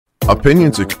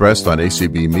Opinions expressed on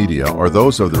ACB Media are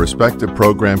those of the respective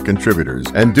program contributors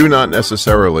and do not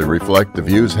necessarily reflect the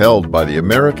views held by the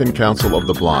American Council of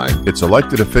the Blind, its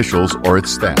elected officials, or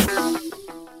its staff.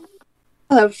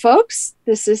 Hello, folks.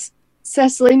 This is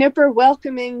Cecily Nipper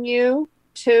welcoming you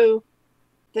to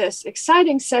this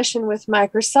exciting session with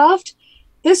Microsoft.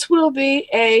 This will be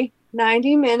a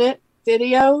 90-minute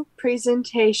video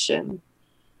presentation.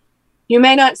 You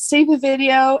may not see the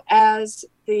video as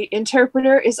the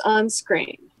interpreter is on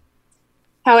screen.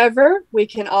 However, we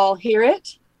can all hear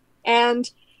it, and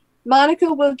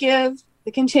Monica will give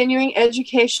the continuing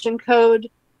education code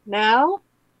now,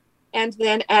 and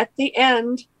then at the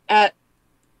end, at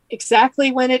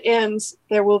exactly when it ends,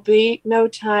 there will be no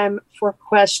time for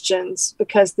questions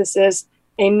because this is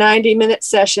a 90-minute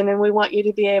session and we want you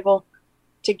to be able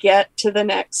to get to the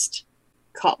next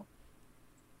call.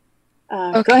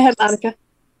 Okay. Go ahead, Monica.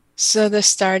 So the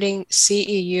starting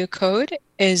CEU code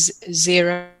is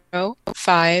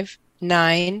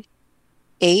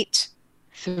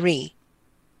 05983.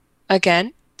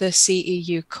 Again, the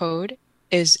CEU code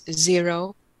is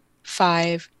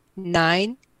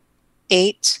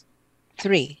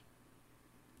 05983.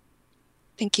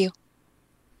 Thank you.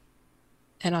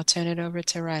 And I'll turn it over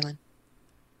to Rylan.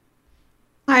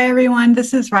 Hi, everyone.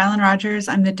 This is Rylan Rogers.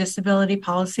 I'm the Disability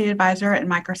Policy Advisor at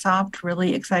Microsoft.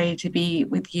 Really excited to be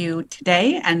with you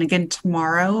today and again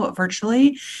tomorrow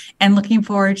virtually, and looking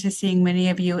forward to seeing many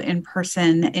of you in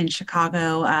person in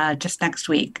Chicago just next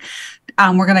week.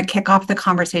 We're going to kick off the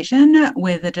conversation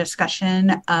with a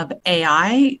discussion of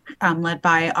AI led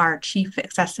by our Chief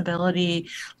Accessibility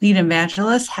Lead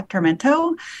Evangelist, Hector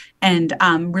Minto. And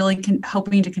really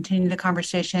hoping to continue the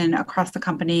conversation across the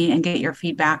company and get your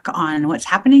feedback on what's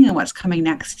happening and what's coming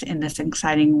next in this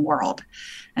exciting world.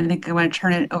 I think I want to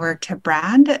turn it over to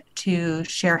Brad to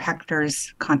share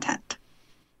Hector's content.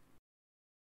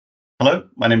 Hello,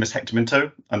 my name is Hector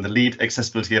Minto. I'm the Lead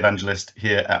Accessibility Evangelist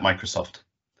here at Microsoft.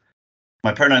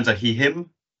 My pronouns are he,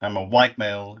 him. I'm a white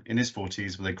male in his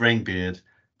 40s with a graying beard,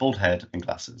 bald head and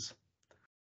glasses.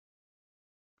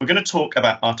 We're going to talk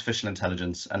about artificial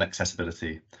intelligence and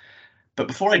accessibility. But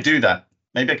before I do that,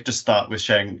 maybe I could just start with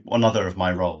sharing one other of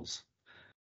my roles.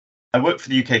 I work for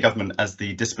the UK government as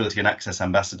the Disability and Access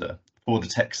Ambassador for the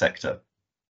tech sector.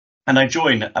 And I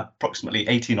join approximately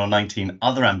 18 or 19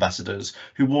 other ambassadors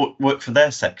who work for their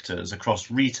sectors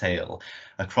across retail,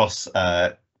 across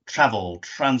travel,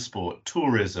 transport,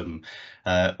 tourism,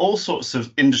 all sorts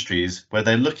of industries where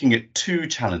they're looking at two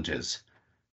challenges.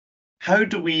 How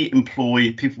do we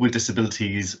employ people with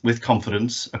disabilities with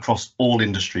confidence across all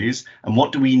industries? And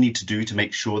what do we need to do to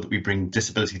make sure that we bring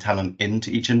disability talent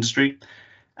into each industry?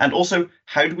 And also,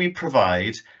 how do we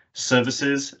provide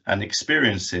services and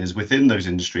experiences within those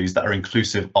industries that are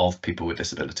inclusive of people with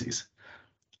disabilities?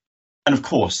 And of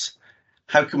course,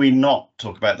 how can we not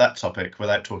talk about that topic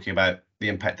without talking about the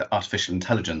impact that artificial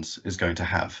intelligence is going to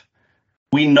have?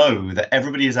 We know that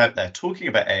everybody is out there talking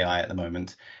about AI at the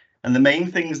moment. And the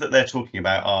main things that they're talking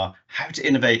about are how to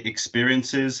innovate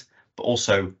experiences, but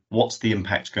also what's the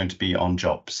impact going to be on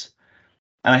jobs.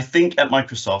 And I think at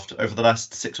Microsoft, over the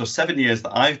last 6 or 7 years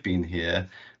that I've been here,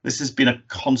 this has been a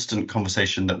constant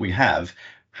conversation that we have.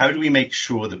 How do we make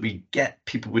sure that we get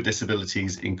people with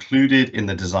disabilities included in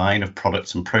the design of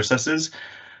products and processes?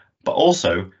 But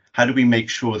also, how do we make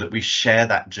sure that we share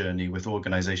that journey with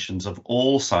organizations of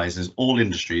all sizes, all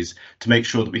industries, to make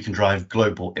sure that we can drive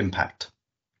global impact?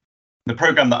 The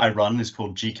program that I run is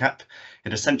called GCAP.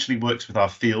 It essentially works with our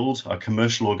field, our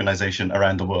commercial organization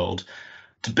around the world,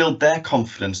 to build their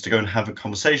confidence to go and have a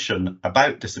conversation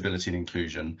about disability and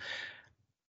inclusion.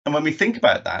 And when we think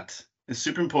about that, it's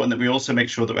super important that we also make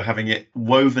sure that we're having it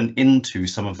woven into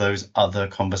some of those other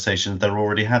conversations they're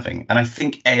already having. And I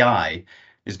think AI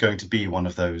is going to be one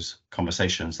of those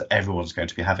conversations that everyone's going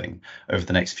to be having over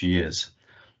the next few years.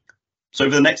 So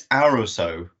over the next hour or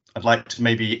so, I'd like to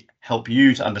maybe help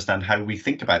you to understand how we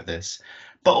think about this,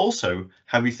 but also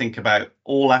how we think about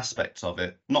all aspects of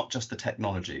it, not just the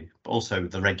technology, but also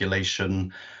the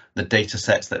regulation, the data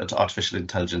sets that artificial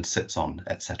intelligence sits on,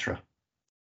 etc.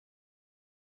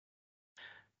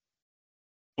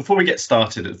 Before we get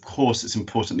started, of course, it's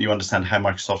important that you understand how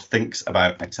Microsoft thinks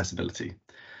about accessibility.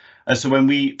 So when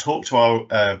we talk to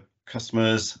our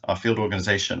customers, our field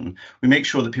organization, we make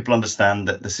sure that people understand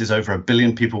that this is over 1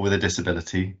 billion people with a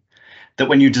disability, that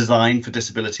when you design for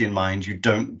disability in mind, you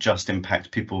don't just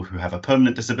impact people who have a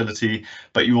permanent disability,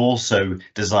 but you also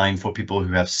design for people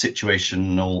who have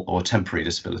situational or temporary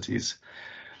disabilities.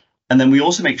 And then we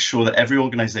also make sure that every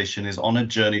organization is on a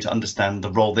journey to understand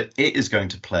the role that it is going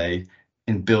to play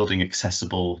in building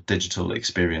accessible digital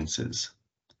experiences.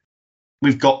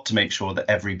 We've got to make sure that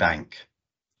every bank,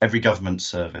 every government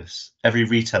service, every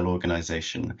retail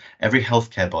organisation, every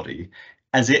healthcare body,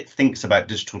 as it thinks about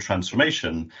digital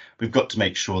transformation, we've got to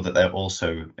make sure that they're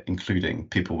also including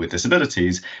people with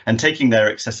disabilities and taking their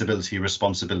accessibility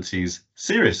responsibilities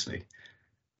seriously.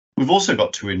 We've also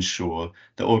got to ensure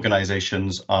that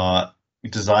organisations are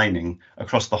designing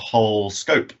across the whole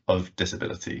scope of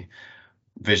disability: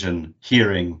 vision,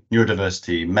 hearing,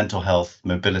 neurodiversity, mental health,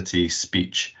 mobility,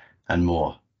 speech, and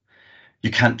more. You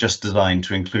can't just design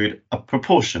to include a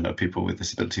proportion of people with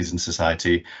disabilities in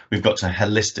society. We've got to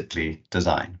holistically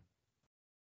design.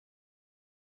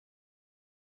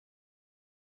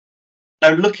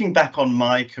 Now, looking back on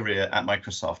my career at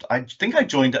Microsoft, I think I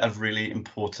joined at a really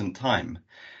important time.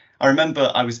 I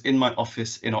remember I was in my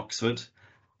office in Oxford,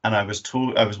 and I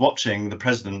was watching the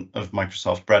president of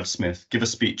Microsoft, Brad Smith, give a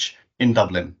speech in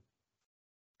Dublin.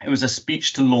 It was a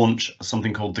speech to launch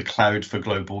something called the Cloud for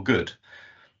Global Good.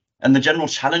 And the general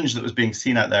challenge that was being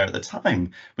seen out there at the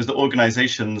time was that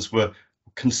organizations were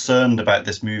concerned about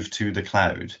this move to the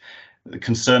cloud, the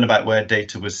concern about where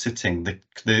data was sitting,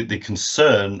 the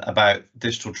concern about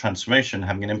digital transformation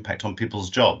having an impact on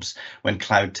people's jobs when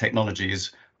cloud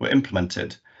technologies were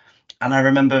implemented. And I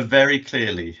remember very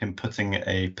clearly him putting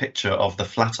a picture of the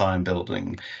Flatiron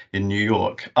Building in New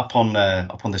York up on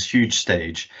this huge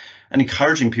stage, and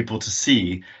encouraging people to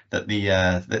see that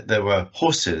that there were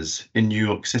horses in New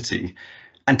York City,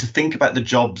 and to think about the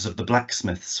jobs of the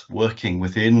blacksmiths working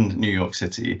within New York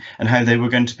City and how they were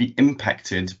going to be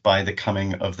impacted by the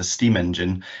coming of the steam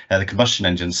engine, the combustion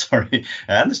engine, sorry,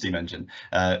 and the steam engine,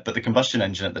 but the combustion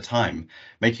engine at the time,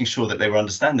 making sure that they were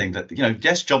understanding that,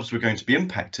 yes, jobs were going to be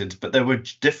impacted, but there were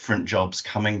different jobs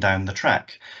coming down the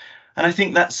track. And I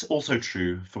think that's also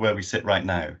true for where we sit right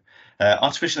now.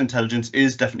 Artificial intelligence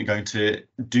is definitely going to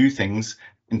do things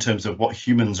in terms of what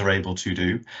humans are able to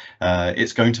do.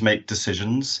 It's going to make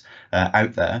decisions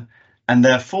out there, and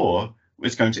therefore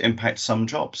it's going to impact some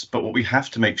jobs. But what we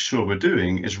have to make sure we're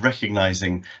doing is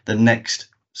recognizing the next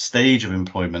stage of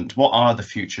employment. What are the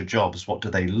future jobs? What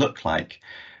do they look like?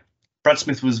 Brad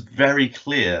Smith was very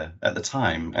clear at the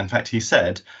time. In fact, he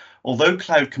said, although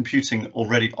cloud computing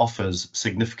already offers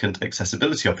significant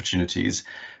accessibility opportunities,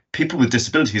 people with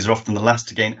disabilities are often the last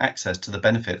to gain access to the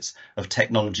benefits of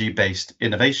technology-based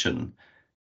innovation.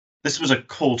 This was a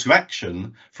call to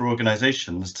action for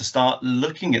organizations to start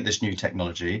looking at this new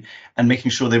technology and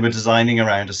making sure they were designing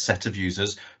around a set of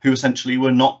users who essentially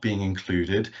were not being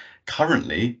included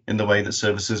currently in the way that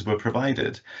services were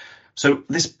provided. So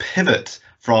this pivot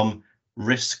from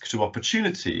risk to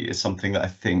opportunity is something that I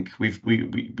think we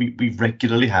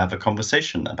regularly have a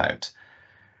conversation about.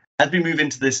 As we move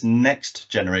into this next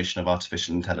generation of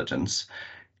artificial intelligence,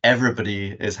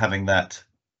 everybody is having that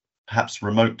perhaps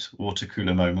remote water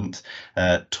cooler moment,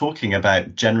 talking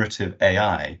about generative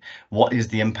AI. What is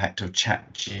the impact of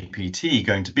ChatGPT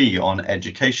going to be on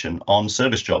education, on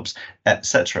service jobs,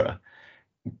 etc.?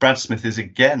 Brad Smith is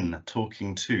again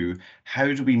talking to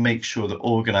how do we make sure that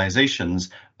organizations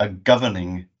are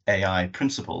governing AI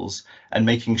principles and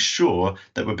making sure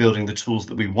that we're building the tools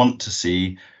that we want to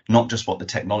see, not just what the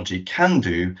technology can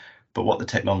do, but what the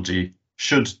technology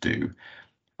should do.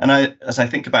 And as I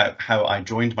think about how I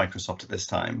joined Microsoft at this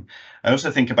time, I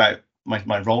also think about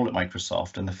my role at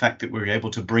Microsoft and the fact that we were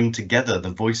able to bring together the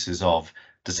voices of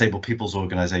disabled people's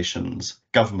organizations,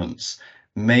 governments,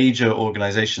 major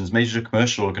organizations, major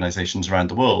commercial organizations around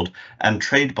the world, and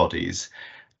trade bodies.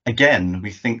 Again,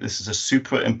 we think this is a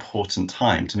super important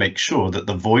time to make sure that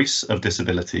the voice of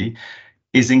disability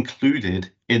is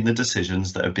included in the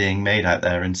decisions that are being made out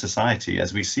there in society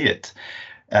as we see it.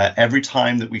 Every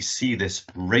time that we see this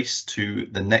race to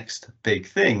the next big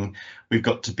thing, we've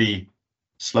got to be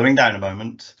slowing down a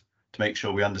moment to make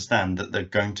sure we understand that there are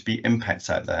going to be impacts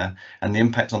out there, and the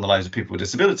impact on the lives of people with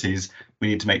disabilities, we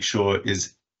need to make sure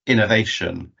is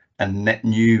innovation and net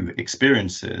new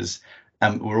experiences.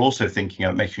 And we're also thinking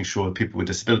about making sure that people with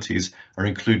disabilities are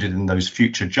included in those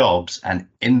future jobs and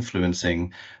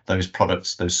influencing those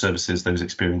products, those services, those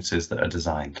experiences that are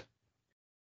designed.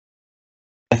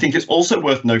 I think it's also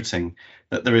worth noting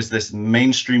that there is this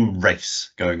mainstream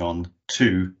race going on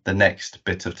to the next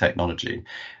bit of technology,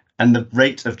 and the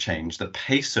rate of change, the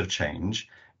pace of change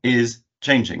is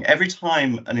changing. Every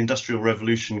time an industrial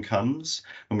revolution comes,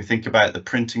 when we think about the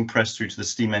printing press through to the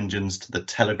steam engines to the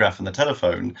telegraph and the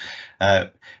telephone,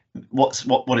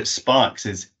 what it sparks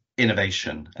is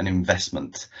innovation and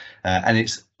investment, and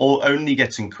it's all only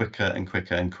getting quicker and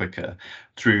quicker and quicker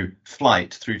through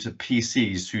flight, through to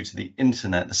PCs, through to the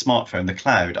internet, the smartphone, the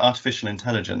cloud, artificial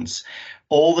intelligence.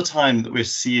 all the time that we're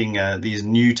seeing these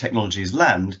new technologies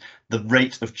land, the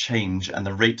rate of change and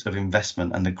the rate of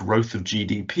investment and the growth of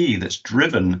GDP that's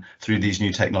driven through these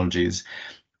new technologies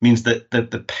means that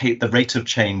the rate of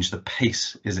change, the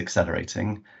pace is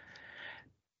accelerating.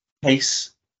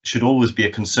 Pace should always be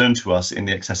a concern to us in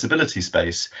the accessibility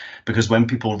space, because when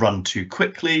people run too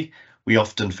quickly, we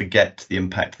often forget the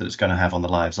impact that it's going to have on the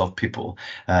lives of people,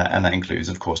 and that includes,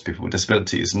 of course, people with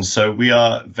disabilities. And so we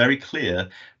are very clear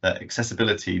that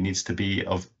accessibility needs to be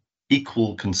of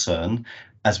equal concern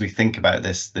as we think about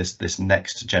this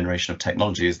next generation of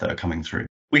technologies that are coming through.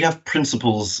 We have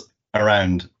principles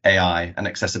around AI and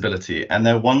accessibility, and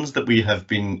they're ones that we have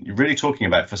been really talking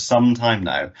about for some time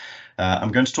now.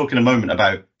 I'm going to talk in a moment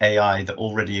about AI that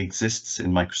already exists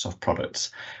in Microsoft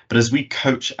products, but as we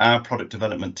coach our product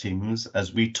development teams,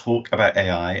 as we talk about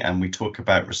AI and we talk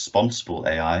about responsible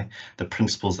AI, the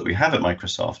principles that we have at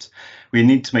Microsoft, we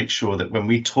need to make sure that when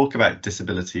we talk about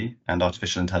disability and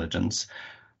artificial intelligence,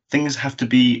 things have to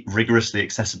be rigorously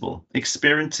accessible.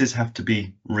 Experiences have to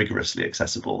be rigorously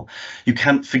accessible. You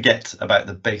can't forget about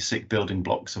the basic building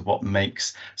blocks of what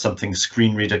makes something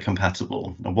screen reader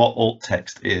compatible, and what alt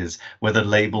text is, whether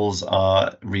labels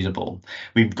are readable.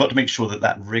 We've got to make sure that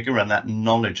that rigor and that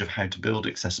knowledge of how to build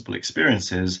accessible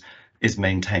experiences is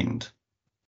maintained.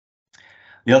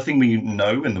 The other thing we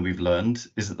know and that we've learned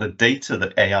is that the data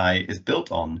that AI is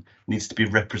built on needs to be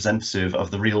representative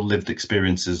of the real lived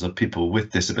experiences of people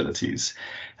with disabilities.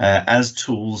 As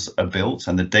tools are built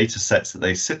and the data sets that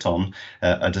they sit on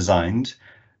are designed,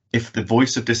 if the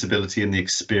voice of disability and the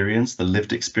experience, the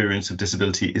lived experience of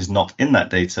disability is not in that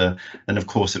data, then of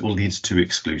course it will lead to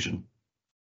exclusion.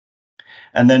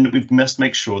 And then we must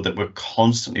make sure that we're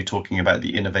constantly talking about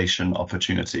the innovation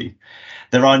opportunity.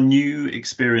 There are new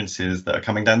experiences that are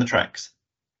coming down the tracks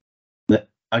that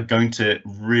are going to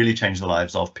really change the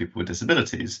lives of people with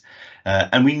disabilities.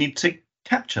 And we need to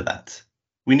capture that.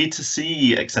 We need to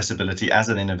see accessibility as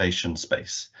an innovation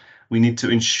space. We need to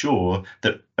ensure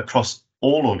that across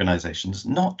all organizations,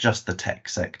 not just the tech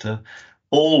sector,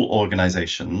 all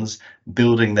organizations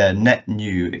building their net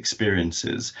new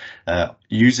experiences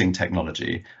using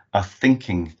technology are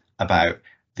thinking about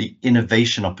the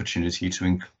innovation opportunity to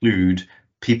include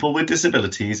people with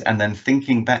disabilities, and then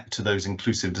thinking back to those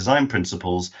inclusive design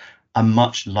principles, a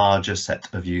much larger set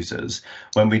of users.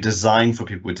 When we design for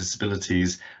people with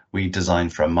disabilities, we design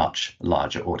for a much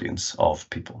larger audience of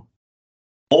people.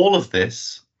 All of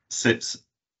this sits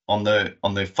on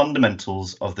the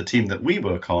fundamentals of the team that we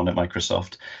work on at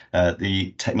Microsoft,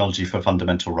 the Technology for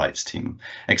Fundamental Rights team.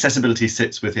 Accessibility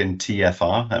sits within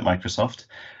TFR at Microsoft,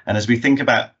 and as we think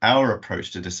about our approach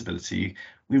to disability,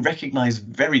 we recognize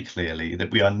very clearly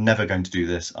that we are never going to do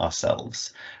this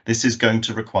ourselves. This is going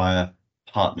to require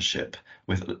partnership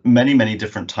with many, many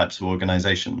different types of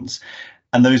organizations,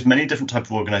 and those many different types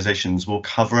of organizations will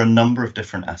cover a number of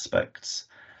different aspects.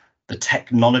 The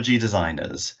technology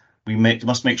designers, we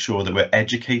must make sure that we're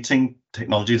educating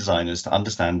technology designers to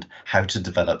understand how to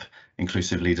develop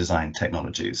inclusively designed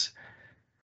technologies.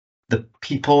 The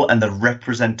people and the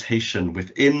representation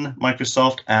within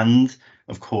Microsoft, and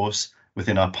of course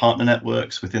within our partner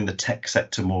networks, within the tech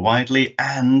sector more widely,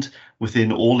 and within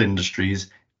all industries,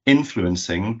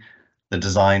 influencing the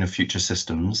design of future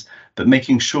systems, but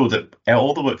making sure that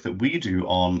all the work that we do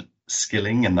on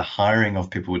skilling and the hiring of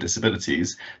people with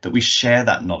disabilities, that we share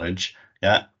that knowledge,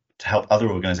 to help other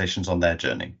organizations on their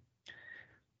journey.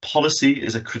 Policy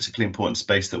is a critically important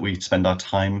space that we spend our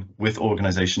time with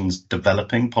organizations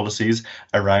developing policies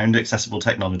around accessible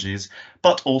technologies,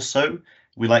 but also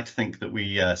we like to think that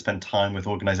we spend time with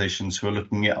organizations who are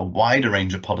looking at a wider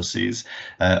range of policies.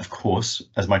 Of course,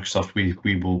 as Microsoft,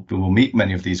 we will meet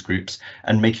many of these groups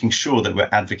and making sure that we're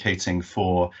advocating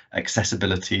for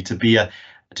accessibility to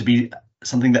be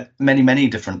something that many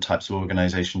different types of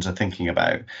organizations are thinking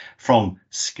about, from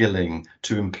skilling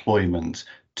to employment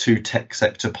to tech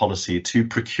sector policy to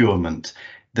procurement.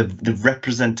 The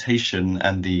representation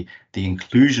and the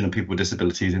inclusion of people with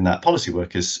disabilities in that policy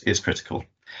work is critical.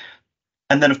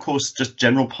 And then, of course, just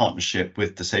general partnership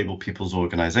with disabled people's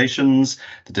organizations,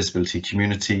 the disability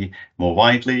community more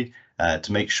widely,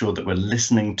 to make sure that we're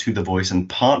listening to the voice and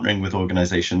partnering with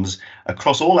organizations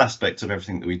across all aspects of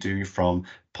everything that we do, from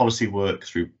policy work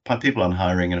through people on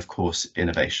hiring and, of course,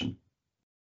 innovation.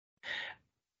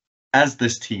 As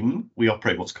this team, we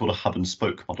operate what's called a hub and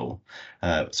spoke model.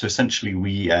 So essentially,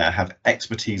 we have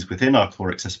expertise within our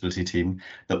core accessibility team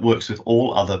that works with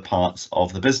all other parts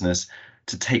of the business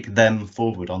to take them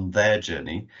forward on their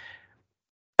journey.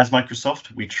 As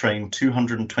Microsoft, we train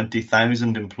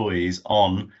 220,000 employees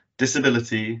on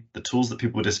disability, the tools that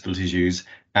people with disabilities use,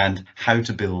 and how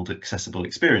to build accessible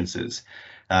experiences.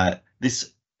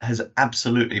 This has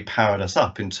absolutely powered us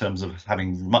up in terms of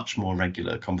having much more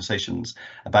regular conversations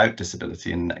about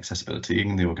disability and accessibility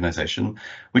in the organisation,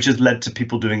 which has led to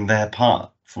people doing their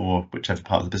part for whichever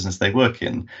part of the business they work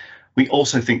in. We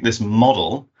also think this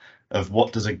model of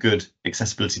what does a good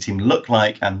accessibility team look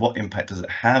like and what impact does it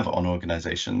have on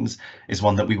organisations is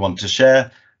one that we want to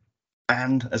share.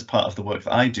 And as part of the work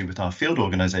that I do with our field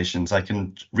organisations, I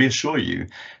can reassure you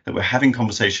that we're having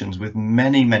conversations with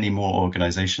many, many more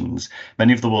organisations,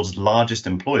 many of the world's largest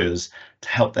employers, to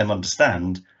help them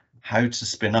understand how to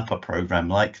spin up a programme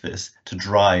like this to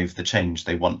drive the change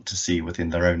they want to see within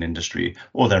their own industry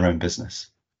or their own business.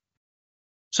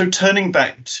 So turning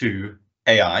back to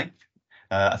AI,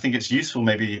 I think it's useful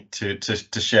maybe to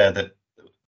share that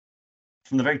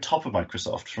from the very top of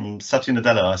Microsoft, from Satya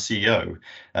Nadella, our CEO,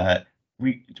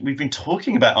 we've been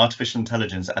talking about artificial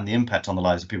intelligence and the impact on the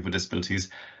lives of people with disabilities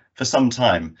for some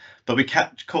time, but we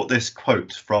caught this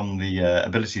quote from the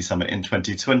Ability Summit in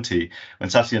 2020 when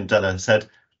Satya Nadella said,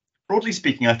 broadly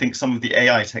speaking, I think some of the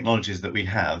AI technologies that we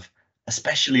have,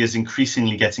 especially as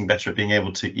increasingly getting better at being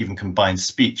able to even combine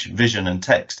speech, vision and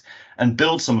text and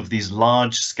build some of these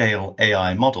large scale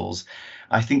AI models,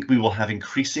 I think we will have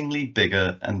increasingly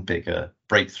bigger and bigger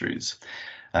breakthroughs.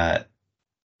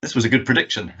 This was a good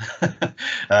prediction,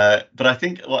 but I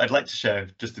think what I'd like to share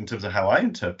just in terms of how I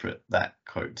interpret that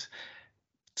quote,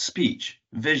 speech,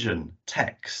 vision,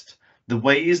 text, the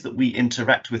ways that we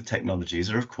interact with technologies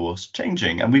are of course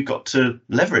changing, and we've got to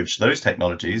leverage those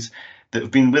technologies that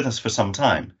have been with us for some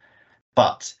time.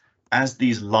 But as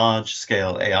these large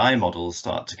scale AI models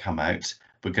start to come out,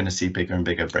 we're going to see bigger and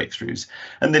bigger breakthroughs.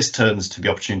 And this turns to the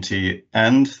opportunity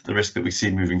and the risk that we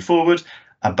see moving forward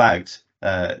about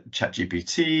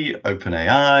ChatGPT,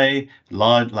 OpenAI,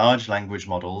 large language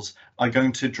models are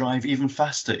going to drive even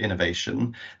faster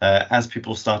innovation as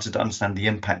people started to understand the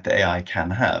impact that AI can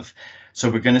have. So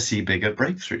we're going to see bigger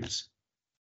breakthroughs.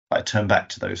 I turn back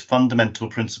to those fundamental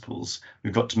principles.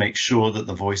 We've got to make sure that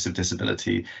the voice of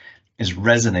disability is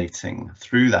resonating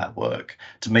through that work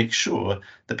to make sure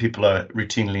that people are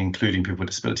routinely including people with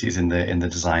disabilities in the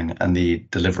design and the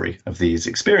delivery of these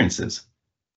experiences.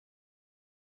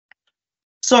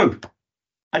 So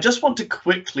I just want to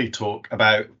quickly talk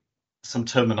about some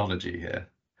terminology here.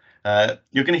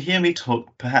 You're going to hear me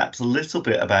talk perhaps a little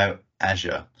bit about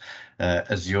Azure.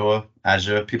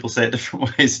 Azure, people say it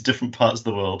different ways in different parts of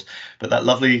the world, but that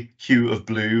lovely hue of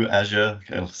blue, Azure,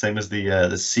 same as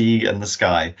the sea and the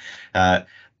sky,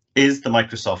 is the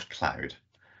Microsoft Cloud.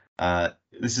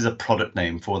 This is a product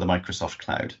name for the Microsoft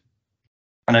Cloud.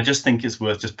 And I just think it's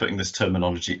worth just putting this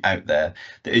terminology out there,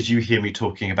 that as you hear me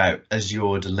talking about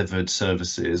Azure delivered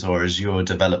services or Azure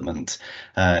development,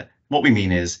 what we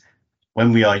mean is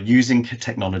when we are using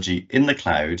technology in the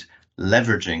cloud,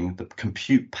 leveraging the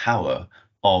compute power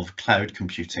of cloud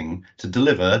computing to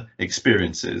deliver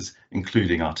experiences,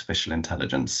 including artificial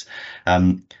intelligence.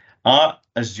 Our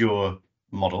Azure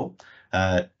model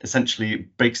essentially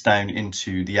breaks down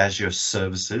into the Azure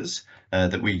services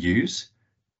that we use,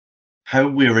 how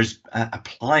we're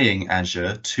applying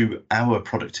Azure to our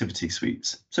productivity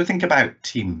suites. So think about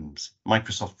Teams,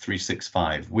 Microsoft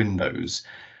 365, Windows.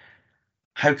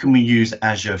 How can we use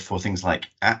Azure for things like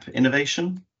app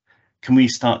innovation? Can we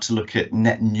start to look at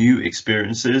net new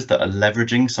experiences that are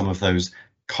leveraging some of those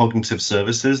cognitive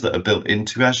services that are built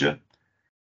into Azure?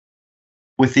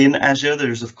 Within Azure,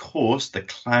 there's of course the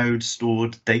cloud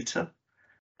stored data,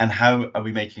 and how are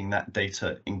we making that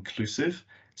data inclusive?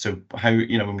 So how,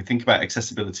 when we think about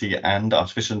accessibility and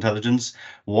artificial intelligence,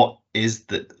 what is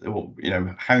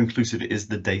how inclusive is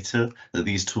the data that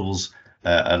these tools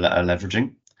are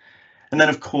leveraging? And then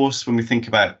of course, when we think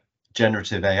about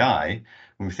generative AI,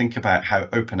 when we think about how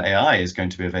OpenAI is going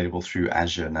to be available through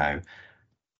Azure now,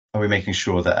 are we making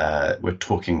sure that we're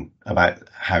talking about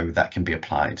how that can be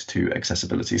applied to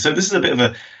accessibility? So this is a bit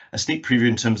of a sneak preview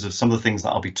in terms of some of the things that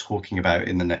I'll be talking about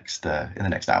in the next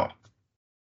hour.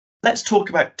 Let's talk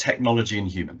about technology and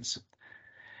humans.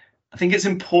 I think it's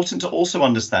important to also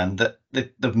understand that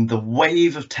the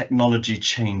wave of technology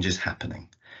change is happening.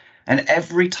 And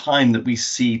every time that we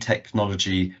see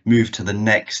technology move to the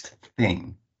next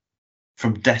thing,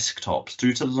 from desktops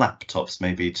through to laptops,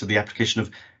 maybe to the application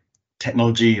of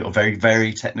technology or very,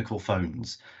 very technical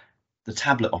phones, the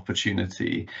tablet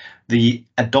opportunity, the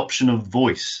adoption of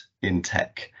voice in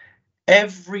tech,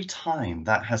 every time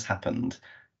that has happened,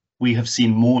 we have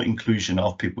seen more inclusion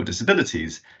of people with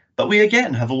disabilities. But we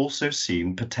again have also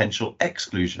seen potential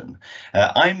exclusion.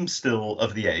 I'm still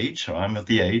of the age, or I'm of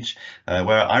the age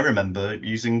where I remember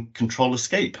using Control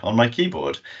Escape on my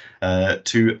keyboard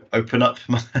to open up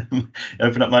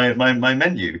my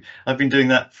menu. I've been doing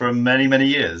that for many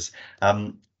years.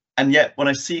 And yet, when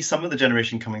I see some of the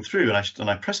generation coming through, and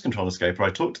I press Control Escape or I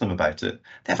talk to them about it,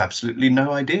 they have absolutely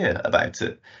no idea about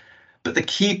it. But the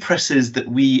key presses that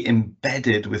we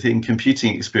embedded within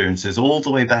computing experiences all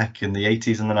the way back in the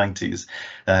 80s and the 90s,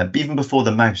 even before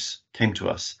the mouse came to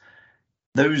us,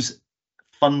 those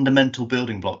fundamental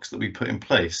building blocks that we put in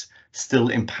place still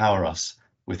empower us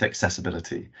with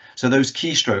accessibility. So those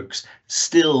keystrokes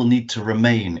still need to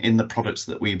remain in the products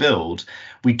that we build.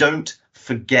 We don't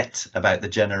forget about the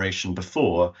generation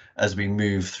before as we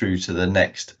move through to the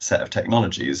next set of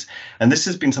technologies. And this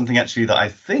has been something actually that I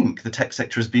think the tech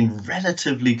sector has been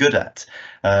relatively good at.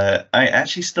 It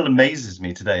actually still amazes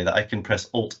me today that I can press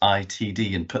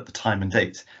Alt-I-TD and put the time and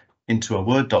date into a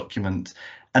Word document.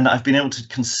 And I've been able to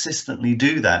consistently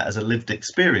do that as a lived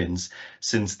experience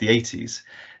since the 80s.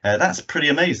 That's pretty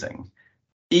amazing.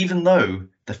 Even though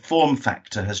the form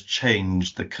factor has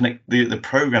changed, the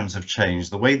programs have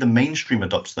changed, the way the mainstream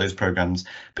adopts those programs,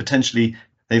 potentially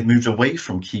they've moved away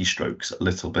from keystrokes a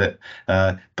little bit,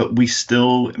 but we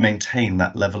still maintain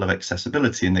that level of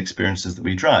accessibility in the experiences that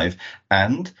we drive,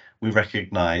 and we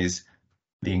recognize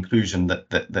the inclusion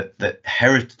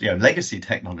that legacy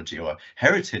technology or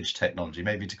heritage technology,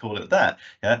 maybe to call it that,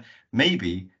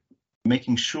 maybe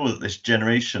making sure that this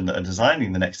generation that are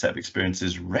designing the next set of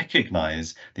experiences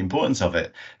recognize the importance of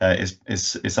it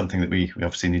is something that we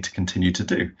obviously need to continue to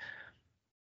do.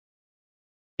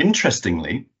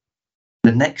 Interestingly,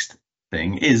 the next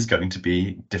thing is going to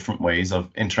be different ways of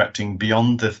interacting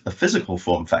beyond the physical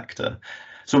form factor.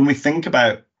 So when we think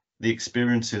about the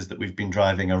experiences that we've been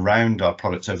driving around our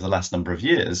products over the last number of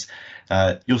years,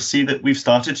 you'll see that we've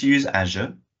started to use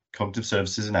Azure, cognitive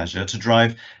services in Azure, to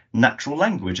drive natural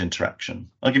language interaction.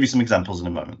 I'll give you some examples in a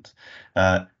moment.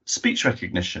 Speech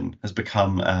recognition has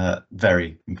become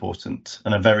very important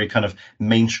and a very kind of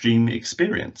mainstream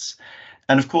experience.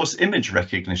 And of course, image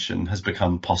recognition has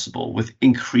become possible with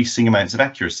increasing amounts of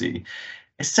accuracy.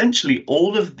 Essentially,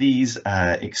 all of these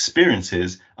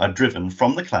experiences are driven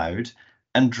from the cloud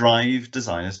and drive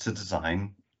designers to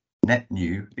design net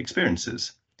new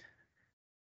experiences.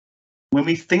 When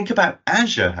we think about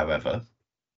Azure, however,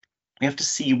 we have to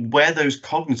see where those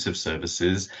cognitive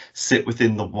services sit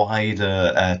within the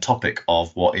wider topic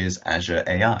of what is Azure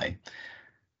AI.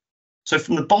 So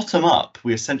from the bottom up,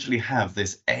 we essentially have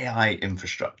this AI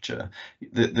infrastructure,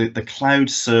 the cloud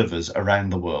servers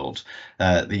around the world,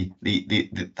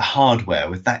 the hardware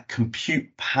with that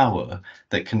compute power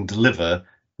that can deliver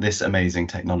this amazing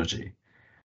technology.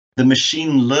 The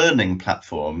machine learning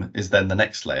platform is then the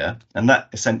next layer, and that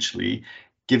essentially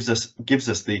gives us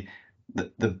the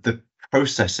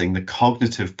processing, the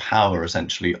cognitive power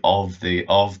essentially of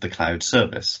the cloud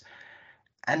service.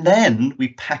 And then we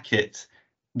packet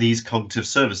these cognitive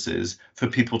services for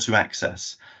people to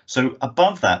access. So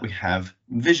above that, we have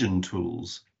vision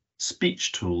tools,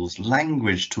 speech tools,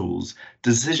 language tools,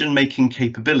 decision-making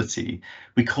capability.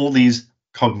 We call these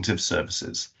cognitive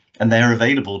services, and they're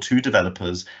available to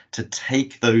developers to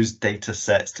take those data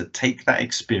sets, to take that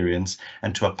experience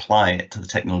and to apply it to the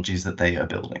technologies that they are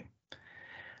building.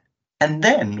 And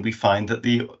then we find that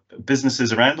the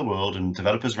businesses around the world and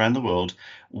developers around the world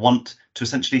want to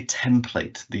essentially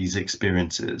template these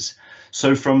experiences.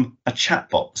 So from a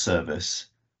chatbot service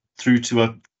through to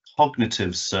a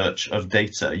cognitive search of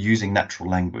data using natural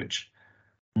language,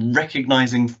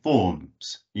 recognizing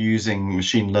forms using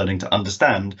machine learning to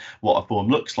understand what a form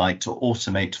looks like to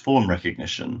automate form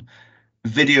recognition,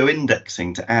 video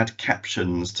indexing to add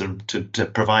captions, to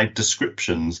provide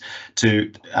descriptions,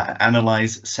 to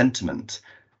analyze sentiment.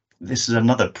 This is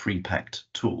another pre-packed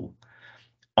tool.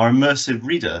 Our immersive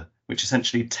reader, which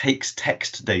essentially takes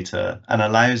text data and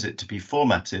allows it to be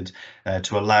formatted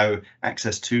to allow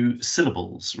access to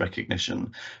syllables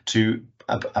recognition, to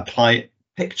apply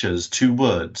pictures to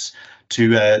words,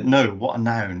 to know what a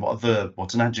noun, what a verb,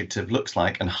 what an adjective looks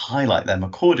like and highlight them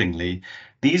accordingly.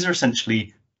 These are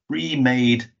essentially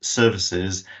pre-made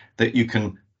services that you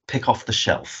can pick off the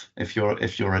shelf if you're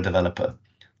a developer.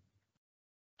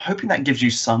 Hoping that gives you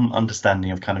some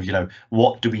understanding of kind of,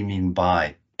 what do we mean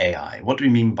by AI? What do we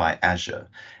mean by Azure?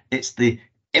 It's the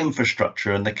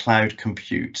infrastructure and the cloud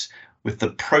compute with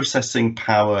the processing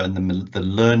power and the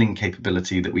learning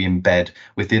capability that we embed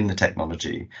within the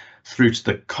technology through to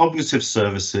the cognitive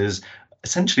services,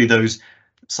 essentially those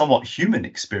somewhat human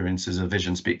experiences of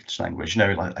vision, speech, language.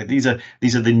 Like these are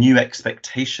the new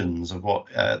expectations of what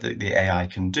the AI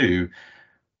can do.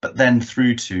 but then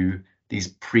through to these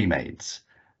pre-mades,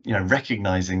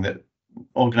 recognizing that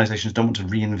organizations don't want to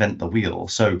reinvent the wheel.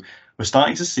 So we're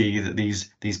starting to see that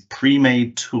these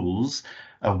pre-made tools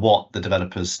are what the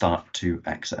developers start to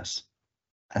access.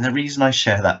 And the reason I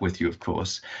share that with you, of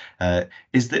course,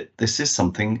 is that this is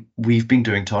something we've been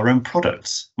doing to our own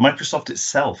products. Microsoft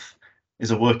itself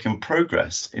is a work in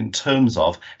progress in terms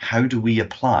of how do we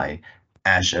apply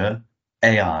Azure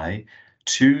AI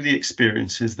to the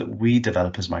experiences that we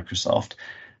develop as Microsoft.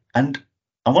 And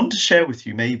I want to share with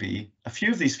you maybe a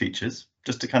few of these features,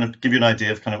 just to kind of give you an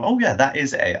idea of oh yeah, that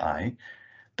is AI.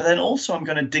 But then also I'm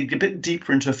going to dig a bit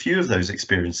deeper into a few of those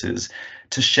experiences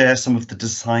to share some of the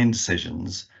design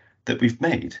decisions that we've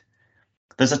made.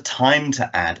 There's a time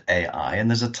to add AI, and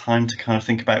there's a time to kind of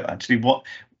think about actually what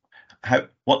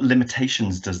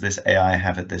limitations does this AI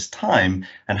have at this time,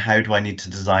 and how do I need to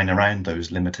design around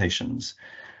those limitations?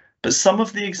 But some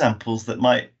of the examples that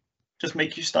might just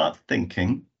make you start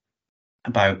thinking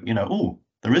about, oh,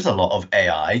 there is a lot of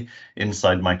AI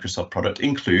inside Microsoft product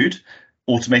include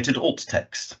automated alt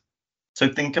text. So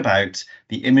think about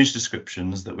the image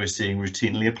descriptions that we're seeing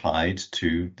routinely applied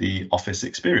to the Office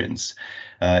experience.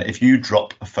 If you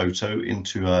drop a photo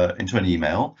into an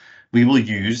email, we will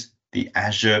use the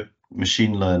Azure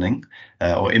machine learning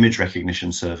or image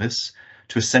recognition service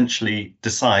to essentially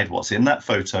decide what's in that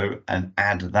photo and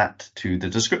add that to the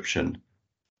description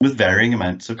with varying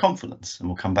amounts of confidence. And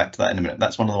we'll come back to that in a minute.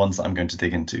 That's one of the ones that I'm going to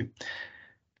dig into.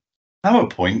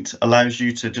 PowerPoint allows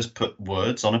you to just put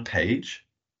words on a page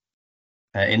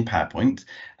in PowerPoint,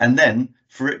 and then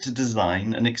for it to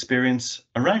design an experience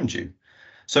around you.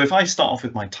 So if I start off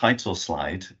with my title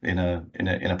slide in a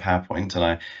PowerPoint,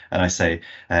 and I say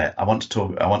I want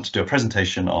to do a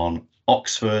presentation on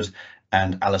Oxford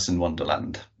and Alice in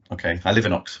Wonderland. Okay, I live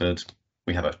in Oxford.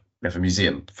 We have a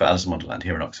museum for Alice in Wonderland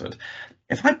here in Oxford.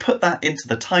 If I put that into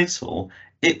the title,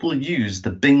 it will use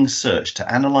the Bing search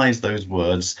to analyze those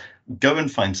words, go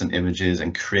and find some images,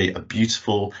 and create a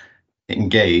beautiful,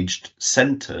 engaged,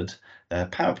 centered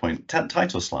PowerPoint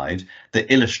title slide that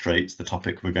illustrates the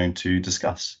topic we're going to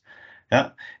discuss. Yeah,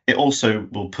 it also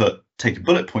will take a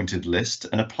bullet pointed list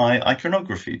and apply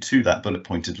iconography to that bullet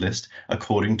pointed list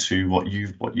according to what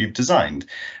you've designed.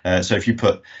 So if you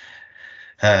put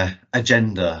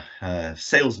agenda,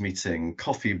 sales meeting,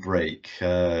 coffee break,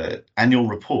 annual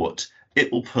report, it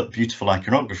will put beautiful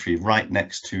iconography right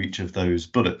next to each of those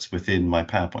bullets within my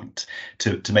PowerPoint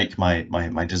to make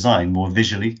my design more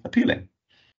visually appealing.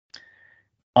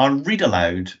 Our read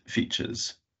aloud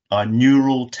features are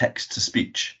neural text to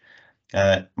speech.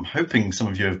 I'm hoping some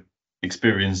of you have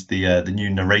experienced the new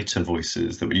narrator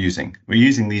voices that we're using. We're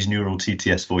using these neural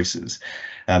TTS voices,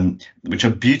 which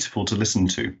are beautiful to listen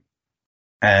to.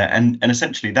 And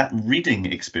essentially that reading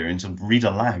experience of read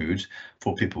aloud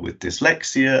for people with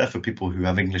dyslexia, for people who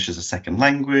have English as a second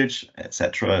language,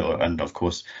 etc., and of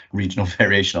course regional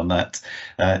variation on that.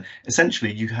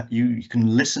 Essentially, you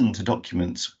can listen to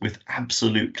documents with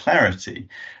absolute clarity.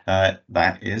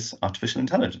 That is artificial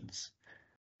intelligence.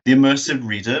 The immersive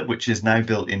reader, which is now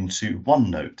built into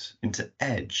OneNote, into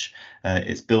Edge,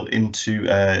 it's built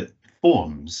into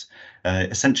Forms,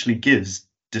 essentially gives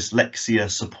dyslexia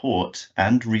support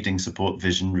and reading support,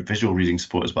 visual reading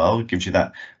support as well. It gives you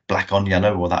that black on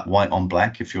yellow or that white on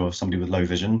black if you're somebody with low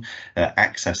vision,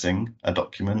 accessing a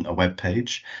document, a web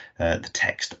page, the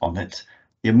text on it.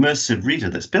 The immersive reader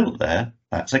that's built there,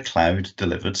 that's a cloud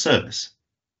delivered service.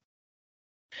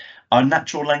 Our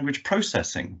natural language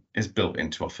processing is built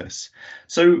into Office.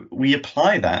 So we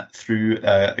apply that through,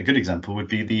 a good example would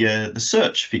be the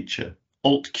search feature,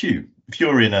 Alt-Q. If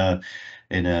you're in a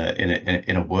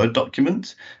Word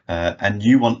document and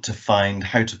you want to find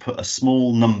how to put a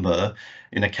small number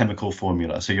in a chemical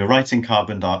formula. So you're writing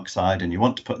carbon dioxide and you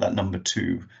want to put that number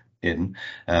 2 in,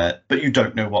 but you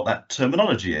don't know what that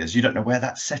terminology is. You don't know where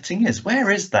that setting is. Where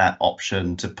is that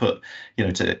option to put,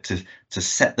 to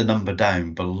set the number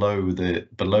down below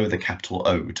the capital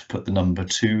O to put the number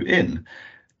 2 in?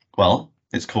 Well,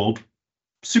 it's called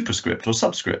superscript or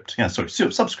subscript. Yeah, sorry,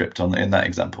 subscript in that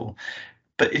example.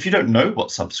 But if you don't know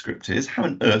what subscript is, how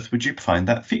on earth would you find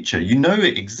that feature? You know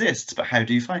it exists, but how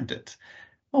do you find it?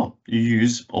 Well, you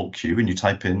use Alt-Q and you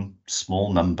type in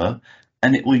small number,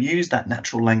 and it will use that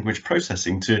natural language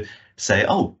processing to say,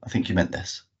 oh, I think you meant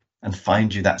this, and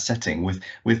find you that setting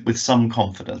with some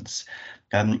confidence.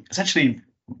 It's actually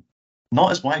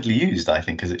not as widely used, I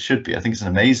think, as it should be. I think it's an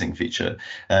amazing feature,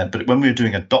 but when we're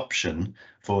doing adoption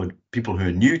for people who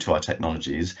are new to our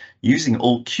technologies, using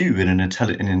Alt-Q in an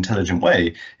intelligent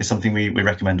way is something we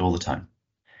recommend all the time.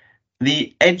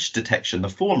 The edge detection, the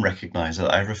form recognizer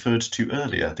that I referred to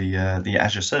earlier, the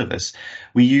Azure service,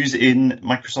 we use in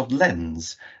Microsoft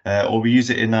Lens, or we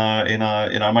use it in our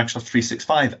Microsoft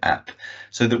 365 app,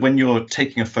 so that when you're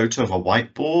taking a photo of a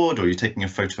whiteboard or you're taking a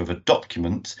photo of a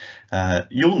document,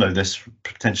 you'll know this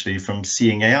potentially from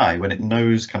Seeing AI, when it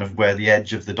knows kind of where the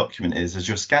edge of the document is as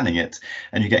you're scanning it,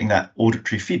 and you're getting that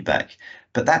auditory feedback.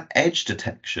 But that edge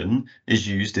detection is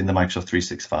used in the Microsoft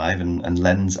 365 and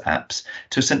Lens apps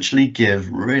to essentially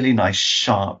give really nice,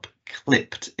 sharp,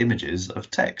 clipped images of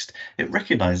text. It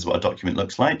recognizes what a document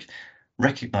looks like,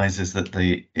 recognizes that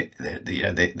the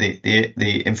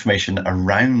information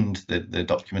around the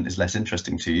document is less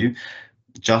interesting to you,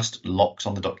 just locks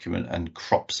on the document and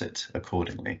crops it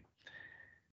accordingly.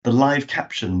 The live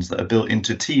captions that are built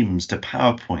into Teams to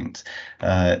PowerPoint,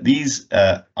 these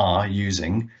are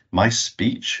using my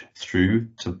speech through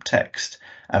to text,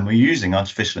 and we're using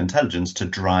artificial intelligence to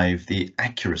drive the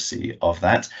accuracy of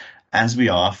that, as we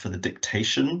are for the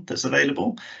dictation that's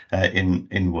available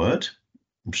in Word.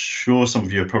 I'm sure some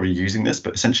of you are probably using this,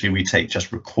 but essentially we take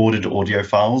just recorded audio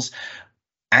files,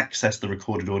 access the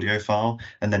recorded audio file,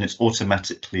 and then it's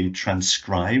automatically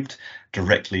transcribed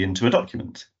directly into a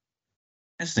document.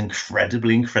 This is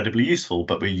incredibly useful,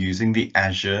 but we're using the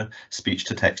Azure speech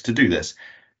to text to do this,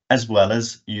 as well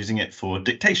as using it for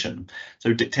dictation.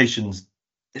 So dictation's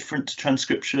different to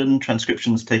transcription.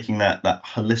 Transcription's taking that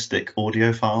holistic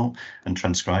audio file and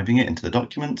transcribing it into the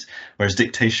document, whereas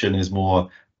dictation is more,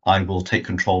 I will take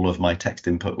control of my text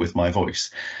input with my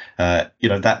voice.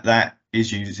 That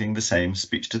is using the same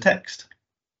speech to text.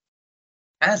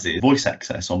 As is voice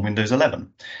access on Windows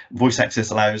 11. Voice access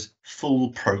allows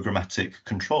full programmatic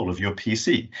control of your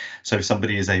PC. So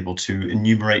somebody is able to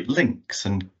enumerate links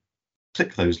and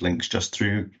click those links just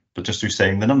through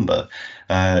saying the number.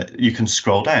 You can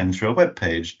scroll down through a web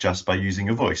page just by using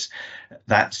your voice.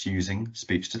 That's using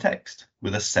speech to text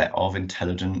with a set of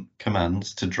intelligent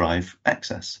commands to drive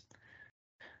access.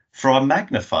 For our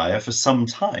magnifier, for some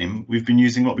time, we've been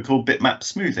using what we call bitmap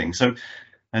smoothing. So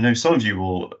I know some of you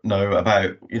will know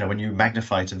about, when you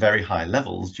magnify to very high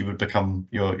levels, you would become,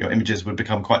 your images would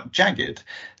become quite jagged.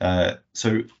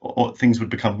 So things would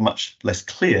become much less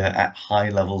clear at high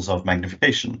levels of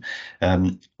magnification.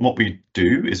 What we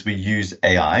do is we use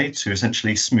AI to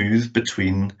essentially smooth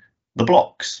between the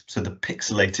blocks. So the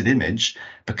pixelated image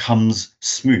becomes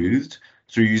smoothed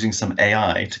through using some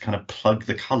AI to kind of plug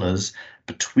the colors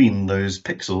between those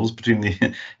pixels, between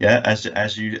the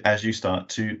as you start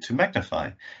to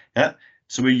magnify.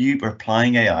 So we're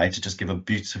applying AI to just give a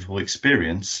beautiful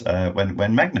experience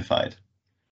when magnified.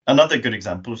 Another good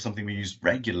example of something we use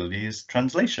regularly is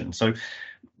translation. So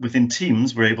within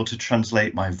Teams, we're able to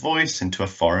translate my voice into a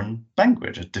foreign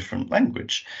language, a different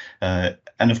language, and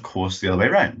of course the other way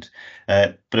around.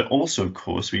 But also, of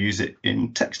course, we use it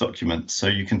in text documents. So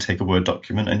you can take a Word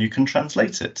document and you can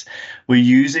translate it. We're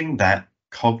using that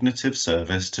cognitive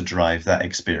service to drive that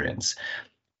experience.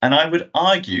 And I would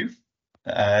argue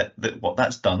that what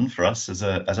that's done for us as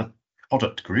a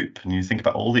product group, and you think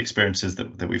about all the experiences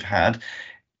that we've had,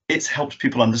 it's helped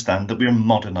people understand that we're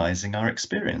modernizing our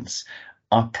experience.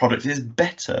 Our product is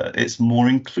better, it's more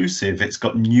inclusive, it's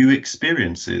got new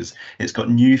experiences, it's got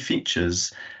new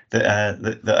features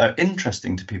that are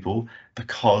interesting to people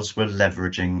because we're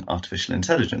leveraging artificial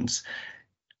intelligence.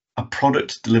 A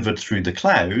product delivered through the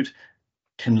cloud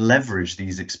can leverage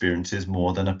these experiences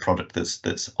more than a product that's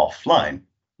offline.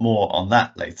 More on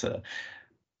that later.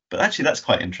 But actually that's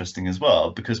quite interesting as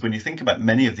well, because when you think about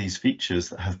many of these features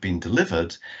that have been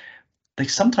delivered, they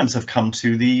sometimes have come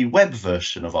to the web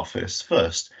version of Office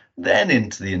first, then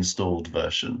into the installed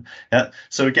version.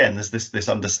 So again, there's this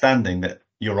understanding that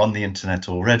you're on the internet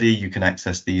already, you can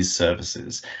access these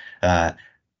services, and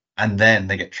then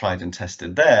they get tried and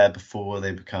tested there before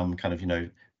they become kind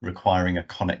of, requiring a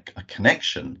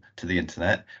connection to the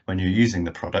internet when you're using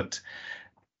the product.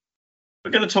 We're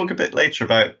going to talk a bit later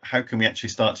about how can we actually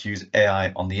start to use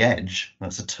AI on the edge.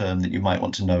 That's a term that you might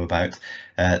want to know about.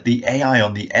 The AI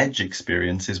on the edge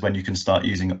experience is when you can start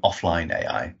using offline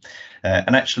AI.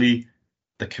 And actually,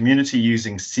 the community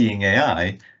using Seeing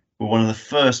AI were one of the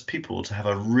first people to have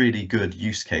a really good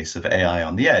use case of AI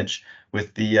on the edge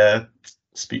with the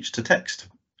speech to text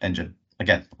engine.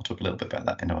 Again, I'll talk a little bit about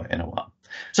that in a while.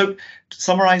 So to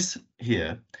summarize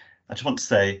here, I just want to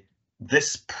say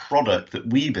this product that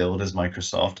we build as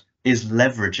Microsoft is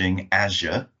leveraging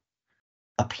Azure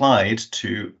applied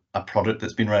to a product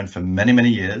that's been around for many, many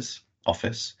years,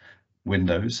 Office,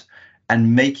 Windows,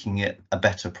 and making it a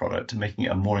better product, making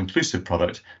it a more inclusive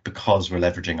product because we're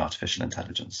leveraging artificial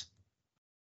intelligence.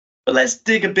 But let's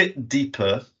dig a bit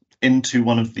deeper into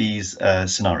one of these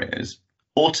scenarios.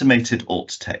 automated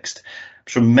alt text. I'm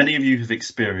sure many of you have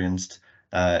experienced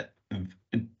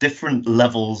different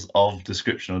levels of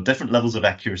description, or different levels of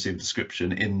accuracy of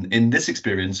description in this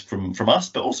experience from us,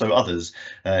 but also others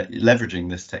leveraging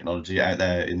this technology out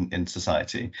there in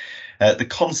society. The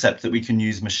concept that we can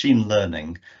use machine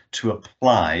learning to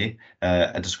apply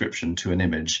a description to an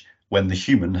image when the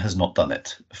human has not done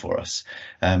it for us.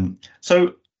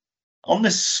 So on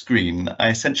this screen, I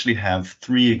essentially have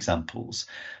 3 examples.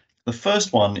 The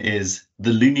first one is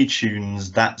the Looney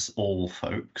Tunes That's All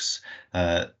Folks.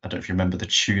 I don't know if you remember the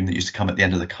tune that used to come at the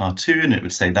end of the cartoon. It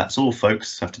would say That's All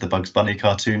Folks after the Bugs Bunny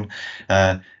cartoon.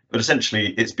 But essentially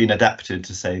it's been adapted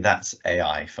to say that's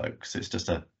AI folks. It's just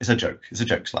it's a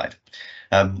joke slide.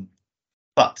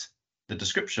 But the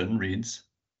description reads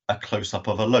a close-up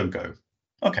of a logo.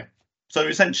 Okay. So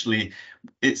essentially,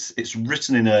 it's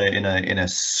written in a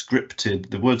scripted.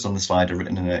 The words on the slide are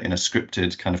written in a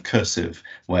scripted kind of cursive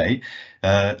way,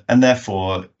 and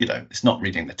therefore, it's not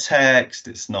reading the text.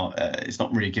 It's not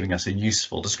really giving us a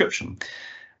useful description.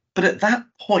 But at that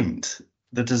point,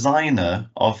 the designer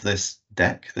of this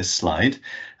deck, this slide,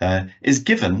 is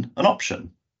given an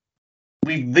option.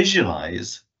 We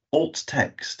visualize alt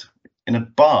text in a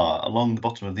bar along the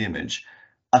bottom of the image,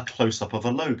 a close-up of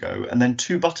a logo, and then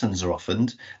 2 buttons are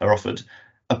offered,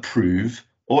 approve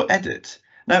or edit.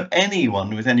 Now,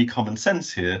 anyone with any common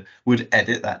sense here would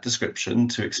edit that description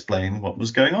to explain what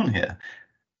was going on here,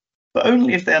 but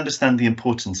only if they understand the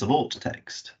importance of alt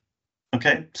text.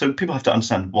 Okay, so people have to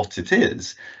understand what it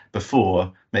is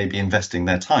before maybe investing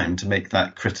their time to make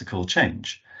that critical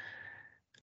change.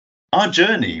 Our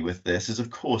journey with this is,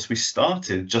 of course, we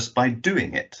started just by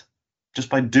doing it. Just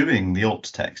by doing the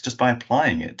alt text, just by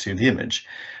applying it to the image.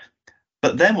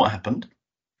 But then what happened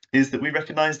is that we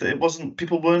recognized that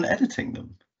people weren't editing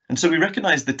them. And so we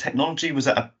recognized the technology was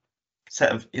at a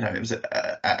set of, it was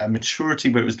at a maturity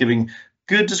where it was giving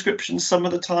good descriptions some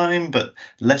of the time, but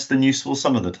less than useful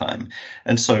some of the time.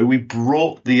 And so we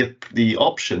brought the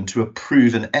option to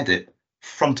approve and edit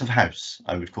front of house,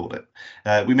 I would call it.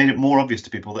 We made it more obvious to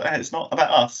people that it's not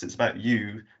about us, it's about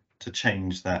you to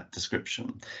change that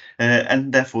description,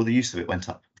 and therefore the use of it went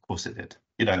up. Of course it did,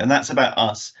 and that's about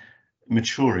us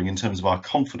maturing in terms of our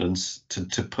confidence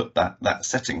to put that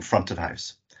setting front of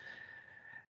house.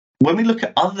 When we look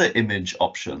at other image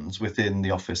options within the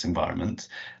Office environment,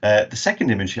 the second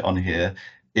image on here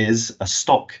is a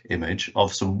stock image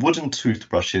of some wooden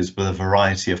toothbrushes with a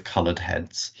variety of coloured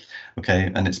heads.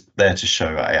 Okay, and it's there to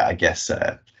show, I guess,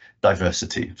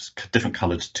 diversity, different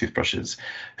coloured toothbrushes.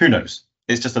 Who knows?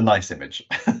 It's just a nice image.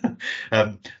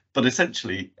 But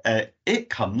essentially, it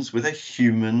comes with a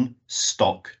human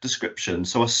stock description.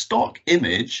 So a stock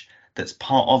image that's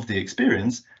part of the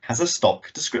experience has a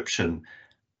stock description.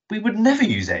 We would never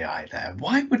use AI there.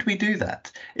 Why would we do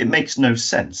that? It makes no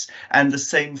sense. And the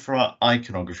same for our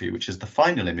iconography, which is the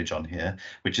final image on here,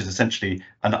 which is essentially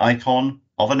an icon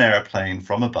of an airplane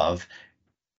from above.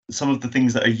 Some of the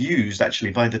things that are used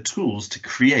actually by the tools to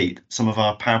create some of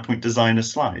our PowerPoint designer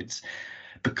slides.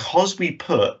 Because we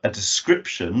put a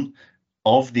description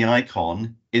of the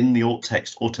icon in the alt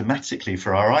text automatically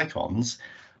for our icons,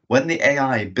 when the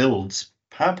AI builds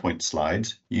PowerPoint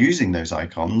slides using those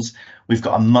icons, we've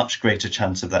got a much greater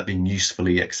chance of that being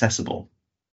usefully accessible.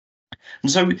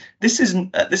 And so this is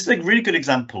a really good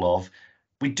example of,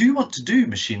 we do want to do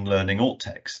machine learning alt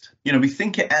text. We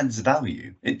think it adds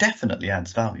value. It definitely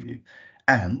adds value.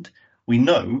 And we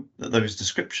know that those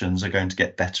descriptions are going to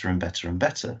get better and better and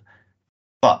better.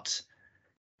 But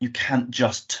you can't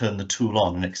just turn the tool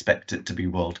on and expect it to be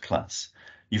world class.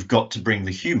 You've got to bring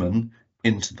the human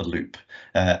into the loop.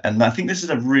 And I think this is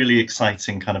a really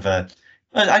exciting kind of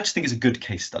I just think it's a good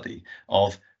case study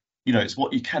of, it's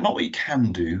what you can, not what you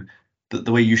can do, but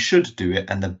the way you should do it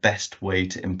and the best way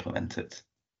to implement it.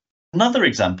 Another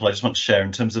example I just want to share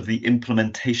in terms of the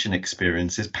implementation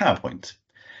experience is PowerPoint.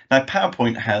 Now,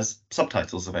 PowerPoint has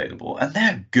subtitles available and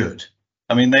they're good.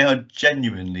 I mean, they are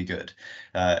genuinely good.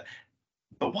 But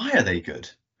why are they good?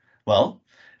 Well,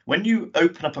 when you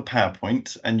open up a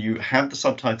PowerPoint and you have the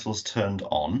subtitles turned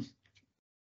on,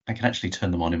 I can actually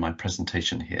turn them on in my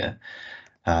presentation here.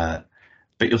 But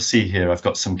you'll see here, I've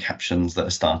got some captions that are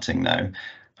starting now.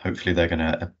 Hopefully they're going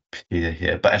to appear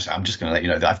here, but actually, I'm just going to let you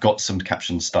know that I've got some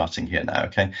captions starting here now.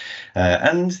 Okay,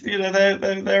 and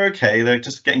they're okay. They're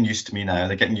just getting used to me now.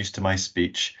 They're getting used to my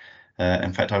speech.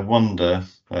 In fact, I wonder,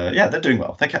 yeah, they're doing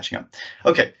well. They're catching up.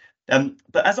 Okay,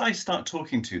 but as I start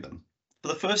talking to them, for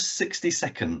the first 60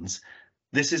 seconds,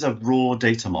 this is a raw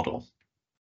data model.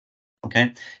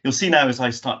 Okay, you'll see now as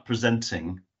I start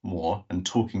presenting more and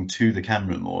talking to the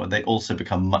camera more, they also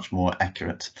become much more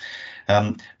accurate.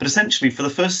 But essentially, for the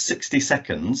first 60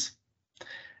 seconds,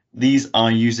 these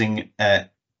are using a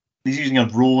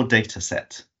raw data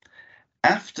set.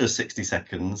 After 60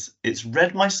 seconds, it's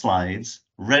read my slides,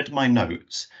 read my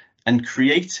notes, and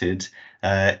created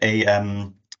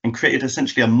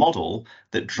essentially a model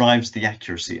that drives the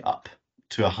accuracy up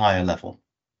to a higher level.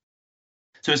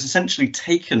 So it's essentially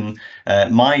taken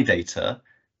my data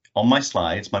on my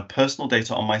slides, my personal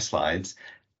data on my slides,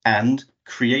 and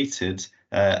created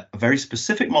a very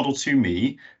specific model to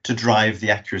me to drive the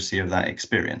accuracy of that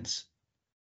experience.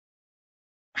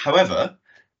 However,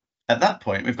 at that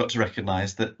point, we've got to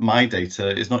recognize that my data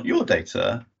is not your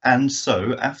data. And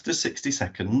so after 60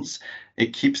 seconds,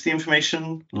 it keeps the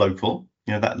information local,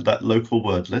 that local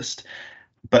word list.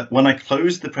 But when I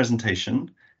close the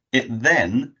presentation, it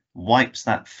then wipes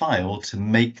that file to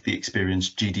make the experience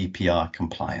GDPR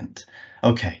compliant.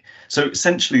 Okay, so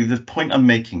essentially the point I'm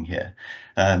making here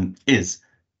is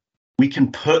we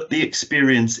can put the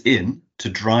experience in to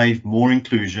drive more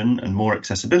inclusion and more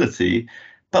accessibility,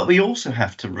 but we also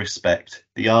have to respect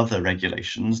the other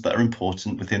regulations that are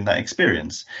important within that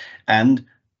experience and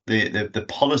the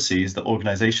policies that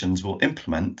organizations will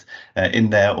implement in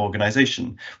their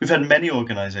organization. We've had many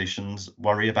organizations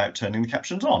worry about turning the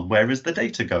captions on. Where is the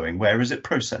data going? Where is it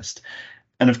processed?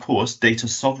 And of course, data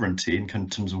sovereignty in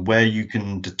terms of where you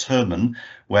can determine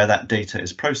where that data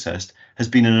is processed has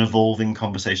been an evolving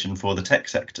conversation for the tech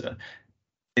sector.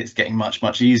 It's getting much,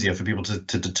 much easier for people to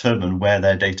determine where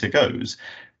their data goes.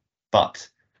 But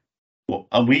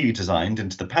what we designed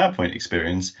into the PowerPoint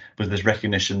experience was this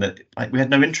recognition that we had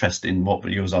no interest in what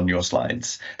was on your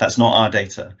slides. That's not our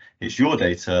data. It's your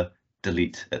data,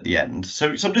 delete at the end.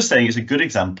 So I'm just saying it's a good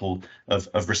example of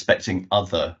respecting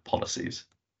other policies.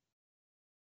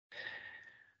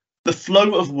 The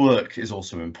flow of work is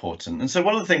also important. And so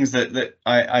one of the things that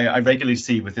I regularly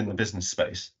see within the business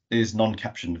space is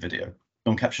non-captioned video.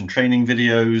 Non-captioned training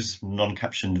videos,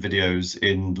 non-captioned videos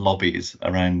in lobbies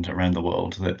around the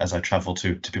world as I travel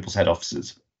to people's head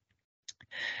offices.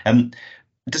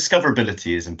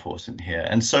 Discoverability is important here.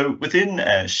 And so within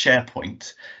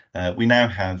SharePoint, we now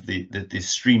have the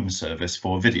stream service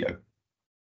for video.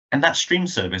 And that stream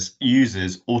service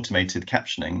uses automated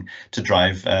captioning to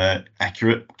drive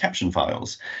accurate caption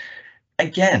files.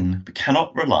 Again, we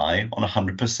cannot rely on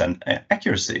 100%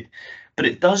 accuracy. But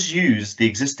it does use the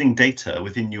existing data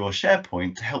within your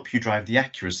SharePoint to help you drive the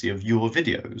accuracy of your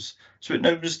videos. So it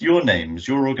knows your names,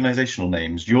 your organizational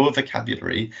names, your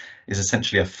vocabulary is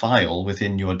essentially a file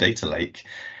within your data lake.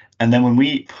 And then when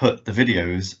we put the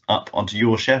videos up onto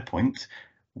your SharePoint,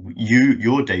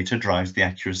 your data drives the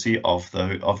accuracy of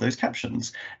those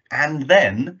captions. And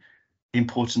then the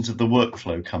importance of the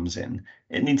workflow comes in.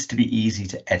 It needs to be easy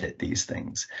to edit these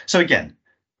things. So again,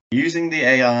 using the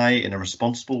AI in a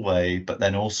responsible way, but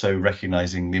then also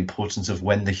recognizing the importance of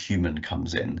when the human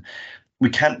comes in. We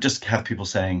can't just have people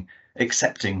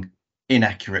accepting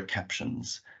inaccurate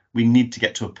captions. We need to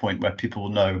get to a point where people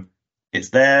will know it's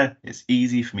there, it's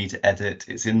easy for me to edit,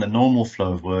 it's in the normal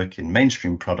flow of work in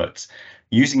mainstream products,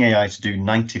 using AI to do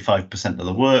 95% of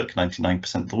the work,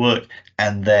 99% of the work,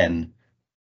 and then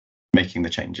making the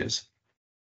changes.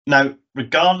 Now,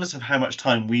 regardless of how much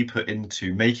time we put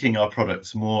into making our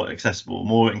products more accessible,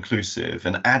 more inclusive,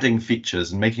 and adding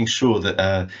features and making sure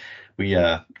that we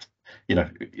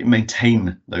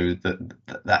maintain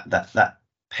that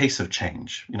pace of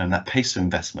change, that pace of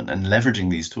investment and leveraging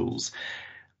these tools,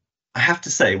 I have to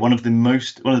say one of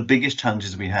the biggest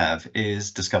challenges we have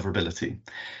is discoverability.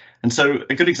 And so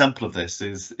a good example of this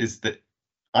is that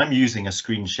I'm using a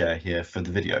screen share here for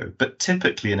the video, but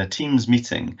typically in a Teams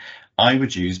meeting, I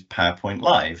would use PowerPoint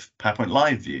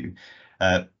Live view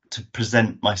to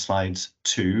present my slides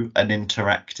to an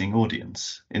interacting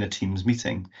audience in a Teams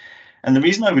meeting. And the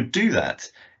reason I would do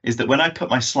that is that when I put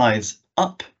my slides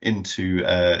up into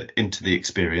the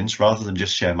experience rather than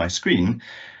just share my screen,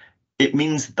 it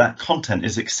means that content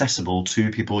is accessible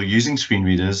to people using screen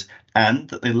readers and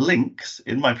that the links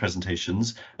in my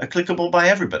presentations are clickable by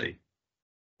everybody.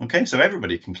 Okay, so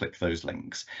everybody can click those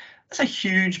links. That's a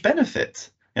huge benefit.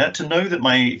 To know that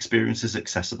my experience is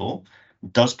accessible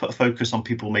does put a focus on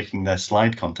people making their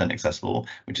slide content accessible,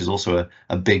 which is also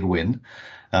a big win.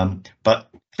 But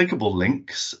clickable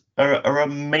links are a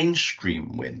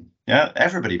mainstream win.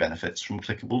 Everybody benefits from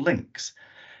clickable links.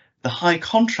 The high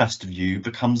contrast view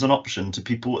becomes an option to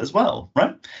people as well,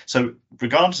 right? So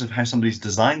regardless of how somebody's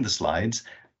designed the slides,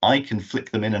 I can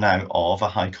flick them in and out of a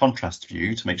high contrast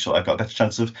view to make sure I've got a better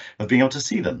chance of being able to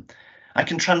see them. I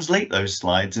can translate those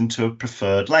slides into a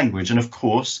preferred language. And of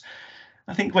course,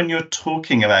 I think when you're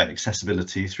talking about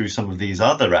accessibility through some of these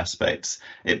other aspects,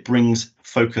 it brings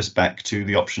focus back to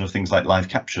the option of things like live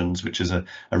captions, which is a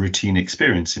routine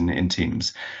experience in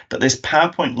Teams. But this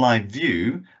PowerPoint live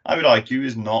view, I would argue,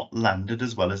 is not landed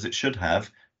as well as it should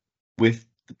have with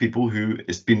the people who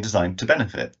it's been designed to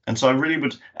benefit. And so I really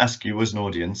would ask you as an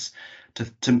audience to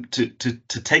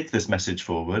take this message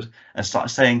forward and start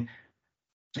saying,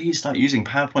 please start using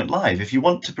PowerPoint Live. If you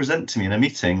want to present to me in a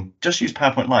meeting, just use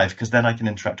PowerPoint Live, because then I can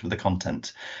interact with the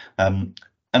content. And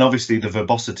obviously the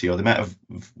verbosity or the amount of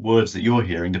words that you're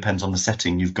hearing depends on the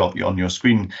setting you've got on your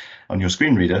screen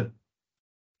reader.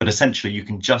 But essentially you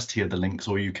can just hear the links,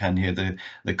 or you can hear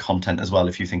the content as well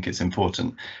if you think it's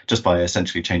important, just by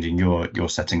essentially changing your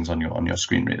settings on your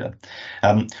screen reader.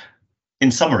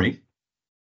 In summary,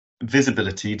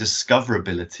 visibility,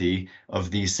 discoverability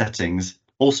of these settings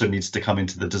also needs to come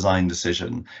into the design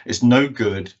decision. It's no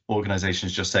good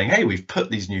organizations just saying, hey, we've put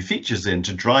these new features in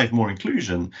to drive more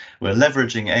inclusion. We're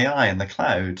leveraging AI and the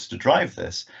cloud to drive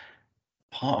this.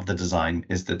 Part of the design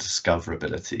is the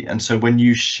discoverability. And so when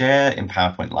you share in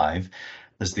PowerPoint Live,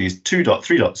 there's these three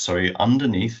dots,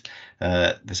 underneath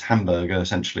this hamburger,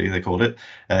 essentially, they called it,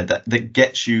 that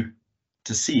gets you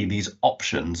to see these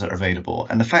options that are available.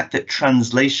 And the fact that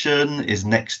translation is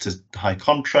next to high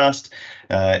contrast,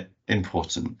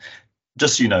 important.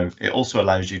 Just so you know, it also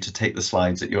allows you to take the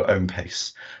slides at your own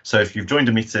pace. So if you've joined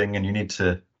a meeting and you need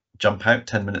to jump out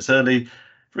 10 minutes early,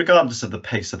 regardless of the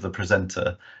pace of the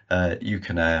presenter, you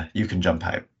can jump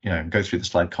out, go through the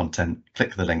slide content,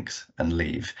 click the links and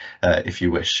leave if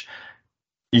you wish.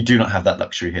 You do not have that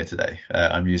luxury here today.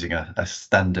 I'm using a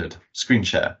standard screen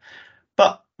share.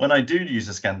 But when I do use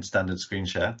a standard screen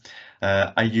share,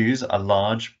 I use a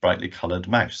large, brightly coloured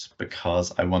mouse,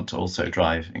 because I want to also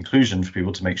drive inclusion for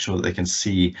people to make sure that they can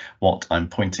see what I'm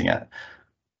pointing at.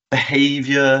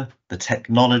 Behaviour, the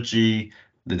technology,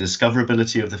 the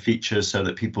discoverability of the features, so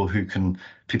that people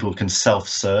can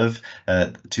self-serve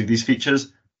to these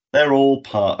features, they're all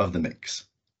part of the mix.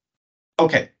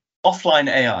 Okay, offline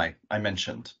AI I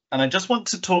mentioned, and I just want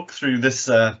to talk through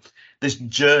this this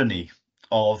journey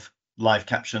of live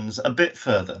captions a bit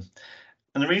further.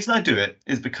 And the reason I do it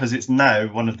is because it's now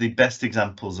one of the best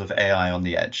examples of AI on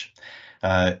the edge.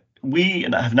 We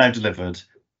have now delivered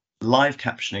live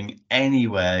captioning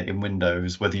anywhere in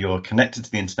Windows, whether you're connected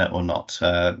to the internet or not.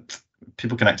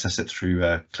 People can access it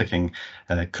through clicking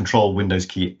Control Windows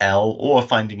key L, or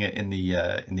finding it in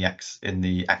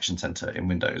the Action Center in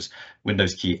Windows.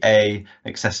 Windows key A,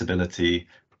 accessibility.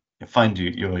 Find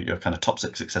your kind of top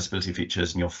 6 accessibility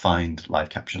features, and you'll find live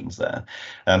captions there.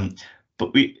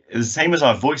 But the same as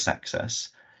our voice access,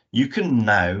 you can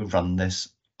now run this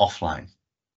offline.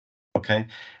 Okay,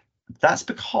 that's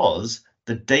because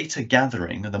the data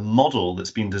gathering and the model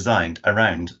that's been designed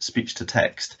around speech to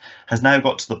text has now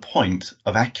got to the point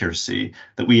of accuracy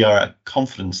that we are at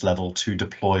confidence level to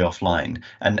deploy offline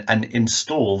and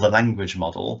install the language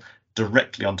model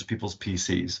directly onto people's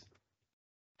PCs.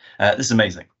 This is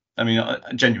amazing. I mean,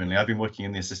 genuinely, I've been working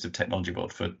in the assistive technology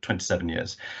world for 27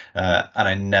 years, and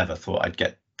I never thought I'd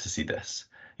get to see this.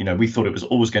 We thought it was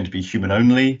always going to be human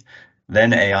only,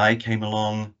 then AI came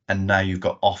along, and now you've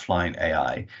got offline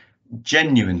AI.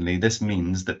 Genuinely, this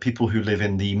means that people who live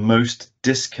in the most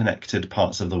disconnected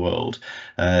parts of the world,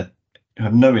 who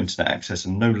have no internet access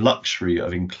and no luxury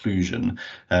of inclusion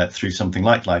through something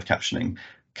like live captioning,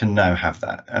 can now have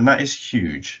that. And that is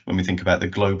huge when we think about the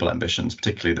global ambitions,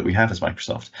 particularly that we have as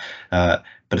Microsoft. But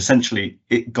essentially,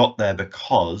 it got there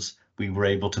because we were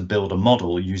able to build a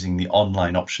model using the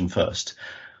online option first.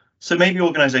 So maybe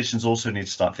organizations also need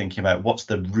to start thinking about what's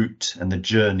the route and the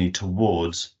journey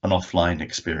towards an offline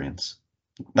experience.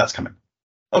 That's coming.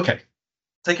 Okay,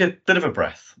 take a bit of a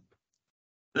breath.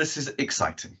 This is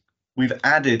exciting. We've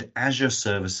added Azure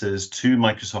services to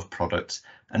Microsoft products,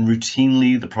 and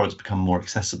routinely the products become more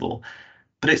accessible,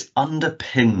 but it's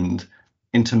underpinned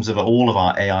in terms of all of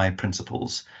our AI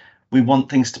principles. We want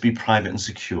things to be private and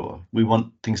secure. We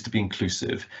want things to be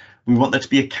inclusive. We want there to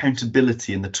be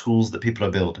accountability in the tools that people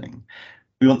are building.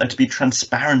 We want there to be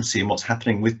transparency in what's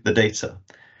happening with the data.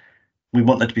 We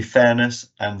want there to be fairness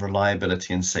and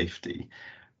reliability and safety.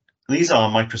 These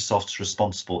are Microsoft's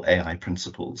responsible AI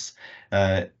principles.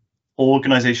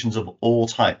 Organizations of all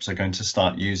types are going to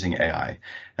start using AI,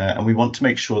 and we want to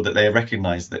make sure that they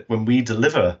recognize that when we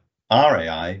deliver our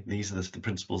AI, these are the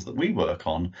principles that we work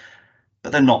on,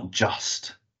 but they're not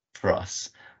just for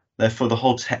us. They're for the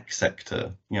whole tech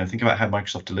sector. Think about how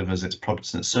Microsoft delivers its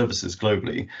products and its services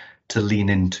globally to lean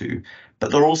into,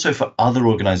 but they're also for other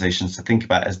organizations to think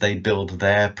about as they build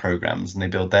their programs and they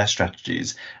build their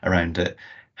strategies around it.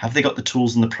 Have they got the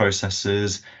tools and the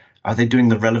processes? Are they doing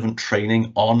the relevant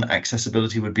training on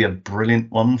accessibility? Would be a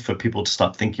brilliant one for people to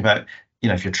start thinking about. You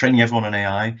know, if you're training everyone on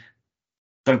AI,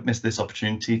 don't miss this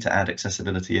opportunity to add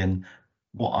accessibility in.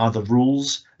 What are the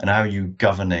rules and how are you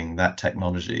governing that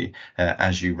technology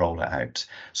as you roll it out?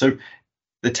 So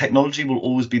the technology will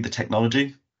always be the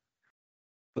technology,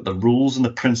 but the rules and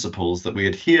the principles that we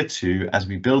adhere to as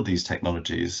we build these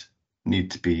technologies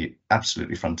need to be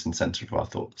absolutely front and center of our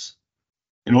thoughts.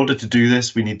 In order to do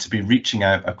this, we need to be reaching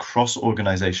out across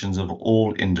organizations of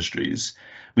all industries.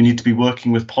 We need to be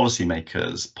working with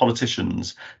policymakers,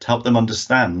 politicians, to help them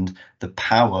understand the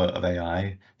power of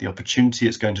AI, the opportunity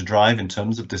it's going to drive in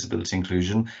terms of disability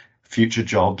inclusion, future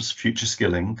jobs, future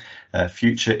skilling,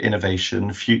 future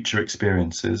innovation, future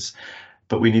experiences.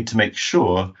 But we need to make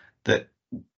sure that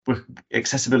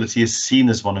accessibility is seen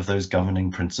as one of those governing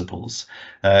principles.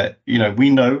 You know, we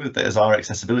know that as our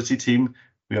accessibility team,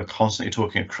 we are constantly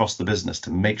talking across the business to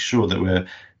make sure that we're,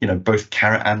 you know, both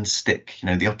carrot and stick, you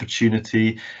know, the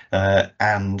opportunity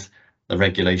and the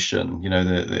regulation, you know,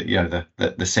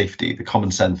 the safety, the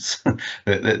common sense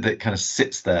that kind of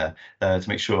sits there to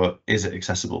make sure, is it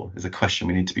accessible, is a question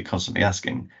we need to be constantly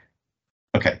asking.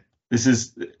 Okay, this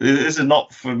is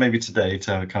not for maybe today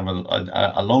to have kind of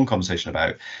a long conversation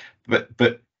about,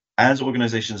 but as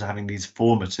organizations are having these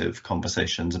formative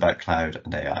conversations about cloud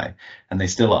and AI, and they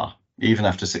still are, even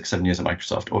after 6-7 years at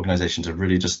Microsoft, organizations are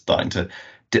really just starting to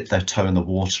dip their toe in the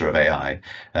water of AI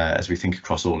as we think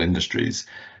across all industries.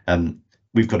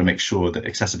 We've got to make sure that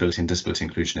accessibility and disability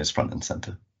inclusion is front and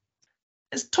center.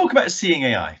 Let's talk about seeing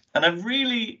AI. And I've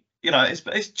really, you know,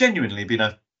 it's genuinely been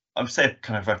I would say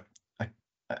kind of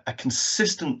a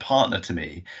consistent partner to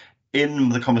me in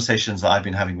the conversations that I've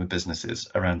been having with businesses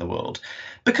around the world,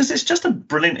 because it's just a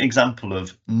brilliant example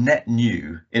of net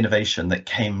new innovation that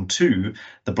came to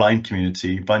the blind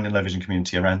community, blind and low vision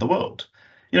community around the world.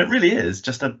 You know, it really is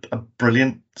just a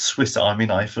brilliant Swiss Army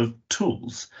knife of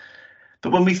tools.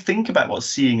 But when we think about what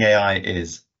Seeing AI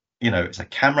is, you know, it's a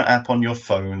camera app on your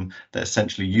phone that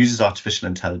essentially uses artificial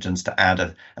intelligence to add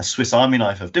a Swiss Army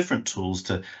knife of different tools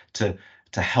to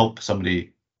help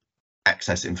somebody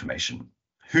access information.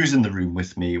 Who's in the room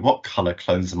with me? What color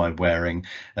clothes am I wearing?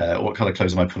 What color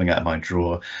clothes am I pulling out of my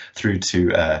drawer? Through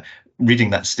to reading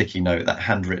that sticky note, that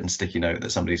handwritten sticky note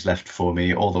that somebody's left for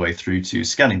me, all the way through to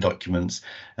scanning documents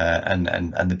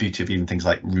and the beauty of even things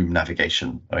like room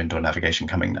navigation or indoor navigation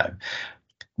coming now.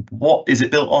 What is it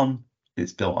built on?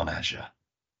 It's built on Azure.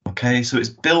 Okay, so it's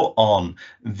built on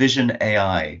Vision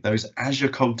AI, those Azure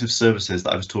cognitive services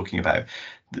that I was talking about.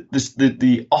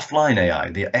 The offline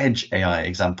AI, the edge AI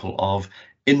example of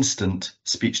instant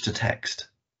speech to text.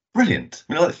 Brilliant.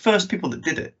 You know, like the first people that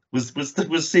did it was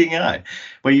Seeing AI,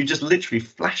 where you just literally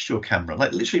flash your camera,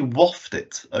 like literally waft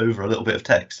it over a little bit of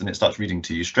text and it starts reading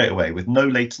to you straight away with no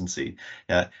latency.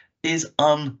 Yeah, is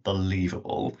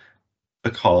unbelievable,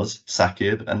 because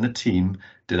Sakib and the team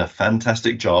did a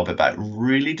fantastic job about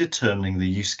really determining the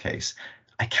use case.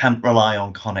 I can't rely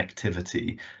on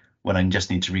connectivity when I just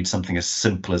need to read something as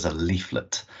simple as a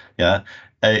leaflet. Yeah,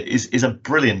 is a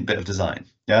brilliant bit of design.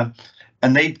 Yeah,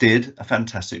 and they did a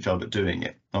fantastic job at doing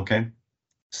it. Okay,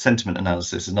 sentiment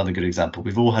analysis is another good example.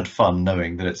 We've all had fun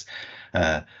knowing that it's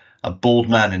a bald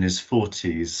man in his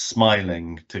 40s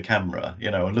smiling to camera,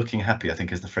 you know, or looking happy, I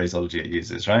think is the phraseology it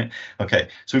uses, right? Okay,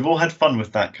 so we've all had fun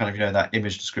with that kind of, you know, that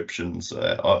image descriptions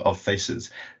of faces,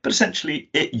 but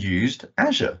essentially it used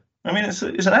Azure. I mean, it's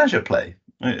an Azure play,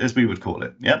 as we would call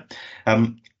it, yeah?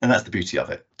 And that's the beauty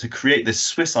of it, to create this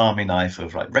Swiss Army knife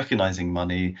of like recognizing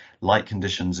money, light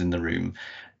conditions in the room,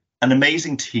 an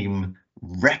amazing team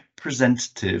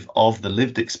representative of the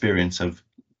lived experience of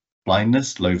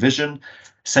blindness, low vision,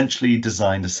 essentially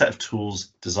designed a set of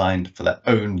tools designed for their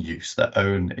own use, their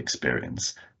own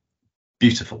experience.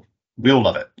 Beautiful. We all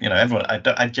love it. You know, everyone,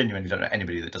 I genuinely don't know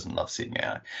anybody that doesn't love Seeing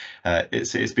AI.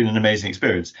 It's been an amazing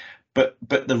experience, but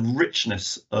the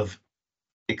richness of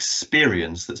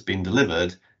experience that's been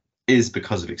delivered is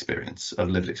because of experience, of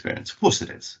lived experience. Of course it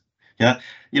is. Yeah,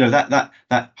 you know,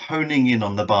 that honing in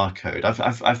on the barcode.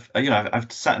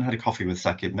 I've sat and had a coffee with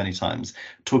Sakib many times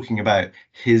talking about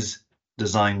his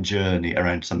design journey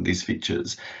around some of these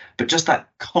features, but just that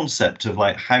concept of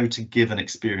like how to give an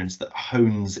experience that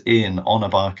hones in on a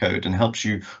barcode and helps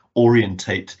you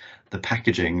orientate the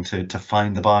packaging to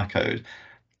find the barcode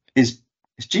is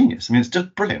genius. I mean, it's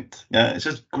just brilliant. Yeah, it's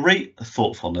just great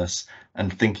thoughtfulness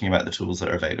and thinking about the tools that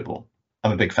are available.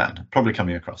 I'm a big fan, probably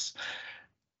coming across.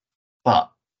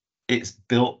 But it's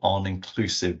built on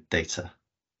inclusive data.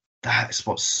 That's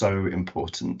what's so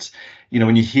important. You know,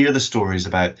 when you hear the stories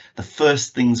about the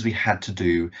first things we had to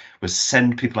do was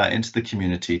send people out into the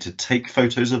community to take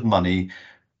photos of money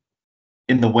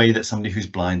in the way that somebody who's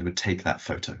blind would take that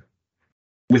photo,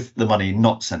 with the money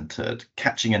not centered,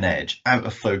 catching an edge, out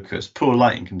of focus, poor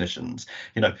lighting conditions.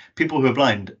 You know, people who are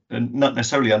blind and not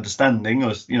necessarily understanding,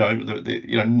 or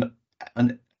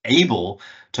unable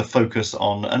to focus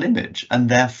on an image, and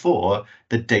therefore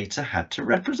the data had to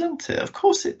represent it. Of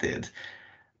course it did,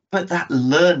 but that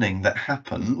learning that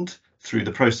happened through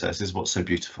the process is what's so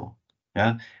beautiful.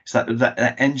 Yeah, it's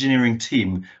that engineering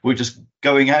team were just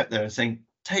going out there and saying,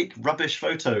 take rubbish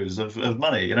photos of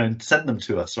money, you know, and send them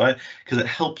to us, right? Because it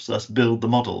helps us build the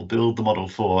model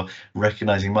for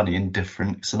recognizing money in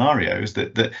different scenarios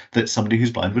that somebody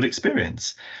who's blind would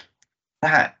experience.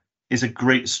 That is a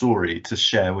great story to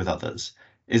share with others,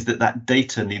 is that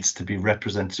data needs to be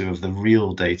representative of the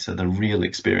real data, the real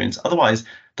experience. Otherwise,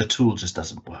 the tool just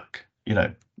doesn't work. You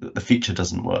know, the feature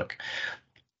doesn't work.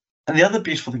 And the other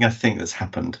beautiful thing I think that's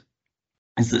happened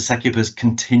is that SACIB has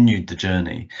continued the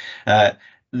journey.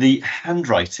 The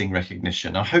handwriting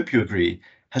recognition, I hope you agree,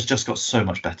 has just got so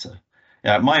much better.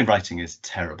 Yeah, my writing is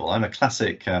terrible. I'm a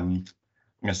classic, I'm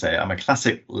a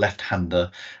classic left-hander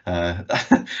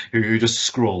who just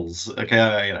scrawls.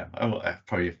 Okay, you know, I'm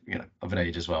probably, you know, of an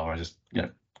age as well where I just, you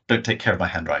know, don't take care of my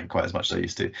handwriting quite as much as I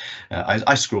used to.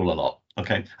 I scroll a lot.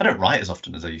 Okay, I don't write as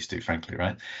often as I used to, frankly,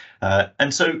 right?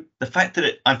 And so the fact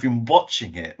that I've been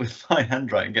watching it with my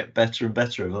handwriting get better and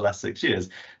better over the last 6 years,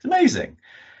 it's amazing.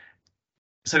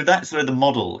 So that's where the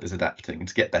model is adapting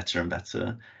to get better and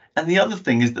better. And the other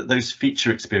thing is that those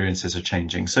feature experiences are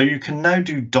changing. So you can now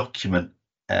do document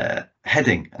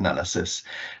heading analysis.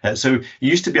 So you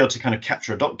used to be able to kind of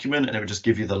capture a document and it would just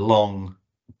give you the long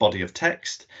body of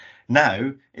text.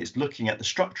 Now it's looking at the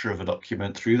structure of a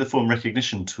document through the form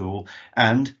recognition tool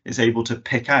and is able to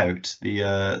pick out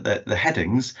the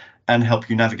headings and help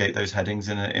you navigate those headings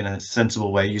in a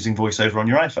sensible way using VoiceOver on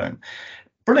your iPhone.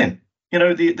 Brilliant. You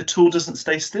know, the tool doesn't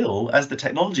stay still. As the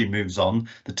technology moves on,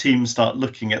 the teams start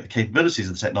looking at the capabilities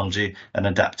of the technology and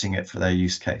adapting it for their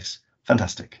use case.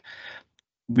 Fantastic.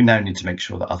 We now need to make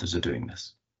sure that others are doing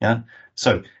this. Yeah.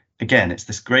 So again, it's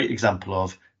this great example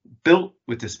of built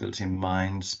with disability in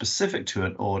mind, specific to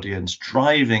an audience,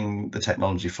 driving the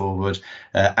technology forward,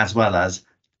 as well as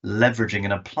leveraging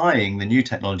and applying the new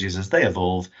technologies as they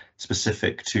evolve,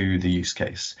 specific to the use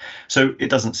case. So it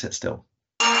doesn't sit still.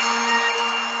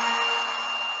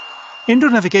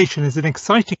 Indoor navigation is an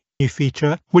exciting new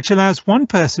feature which allows one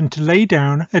person to lay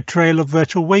down a trail of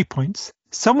virtual waypoints.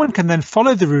 Someone can then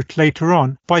follow the route later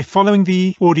on by following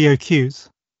the audio cues.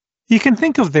 You can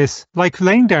think of this like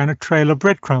laying down a trail of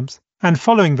breadcrumbs and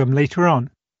following them later on.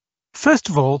 First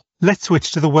of all, let's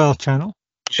switch to the World channel.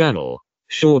 Channel,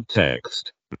 short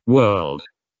text, World,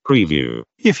 preview.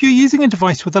 If you're using a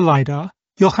device with a LiDAR,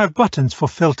 you'll have buttons for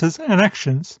filters and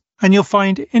actions, and you'll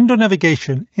find indoor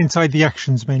navigation inside the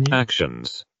Actions menu.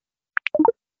 Actions.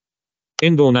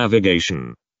 Indoor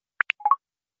navigation.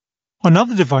 On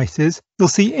other devices, you'll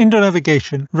see indoor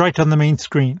navigation right on the main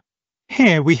screen.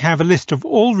 Here we have a list of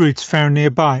all routes found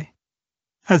nearby.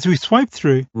 As we swipe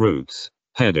through, Routes,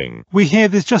 heading. we hear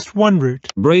there's just one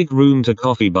route, Break room to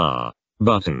coffee bar,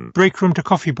 button. break room to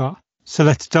coffee bar. So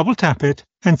let's double tap it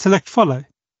and select follow.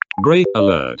 Break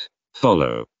alert,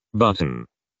 follow, button.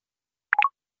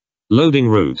 Loading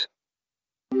route.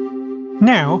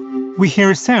 Now we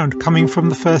hear a sound coming from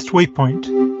the first waypoint,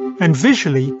 and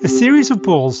visually a series of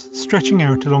balls stretching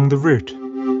out along the route.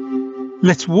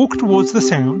 Let's walk towards the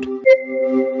sound,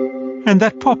 and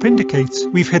that pop indicates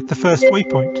we've hit the first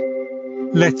waypoint.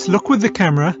 Let's look with the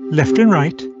camera left and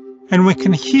right, and we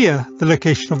can hear the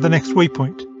location of the next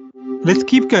waypoint. Let's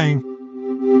keep going.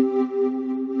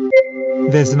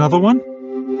 There's another one.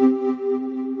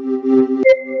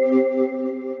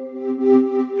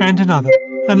 And another.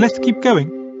 And let's keep going.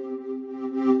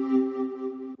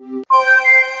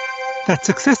 That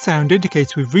success sound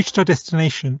indicates we've reached our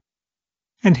destination.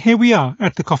 And here we are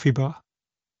at the coffee bar.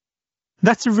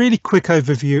 That's a really quick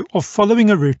overview of following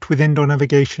a route with indoor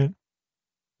navigation.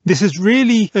 This is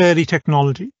really early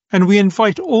technology, and we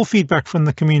invite all feedback from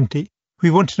the community.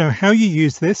 We want to know how you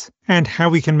use this and how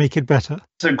we can make it better.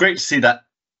 So great to see that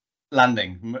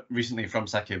landing recently from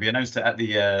SACIB. We announced it at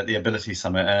the Ability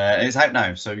Summit. It's out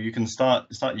now, so you can start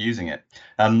using it.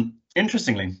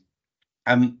 Interestingly,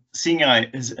 Seeing AI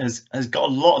has got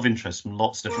a lot of interest from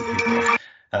lots of different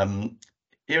people.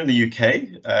 Here in the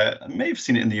UK, I may have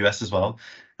seen it in the US as well.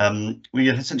 We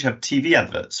essentially have TV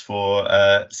adverts for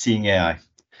Seeing AI,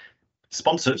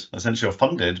 sponsored essentially or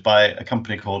funded by a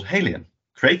company called Halion,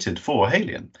 created for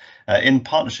Halion, in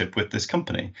partnership with this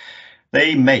company.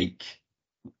 They make,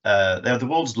 they're the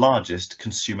world's largest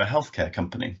consumer healthcare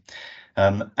company.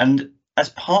 And As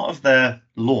part of their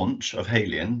launch of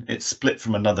Haleon, it's split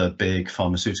from another big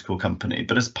pharmaceutical company,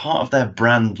 but as part of their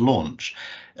brand launch,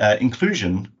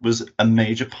 inclusion was a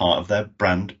major part of their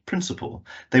brand principle.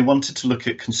 They wanted to look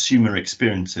at consumer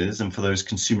experiences and for those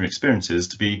consumer experiences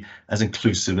to be as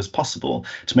inclusive as possible,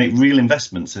 to make real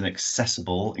investments in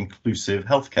accessible, inclusive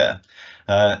healthcare.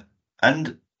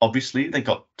 And obviously they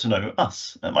got to know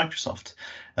us at Microsoft.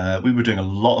 We were doing a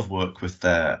lot of work with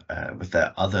their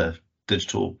other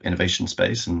digital innovation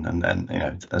space and you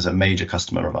know, as a major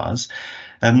customer of ours.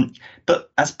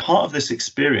 But as part of this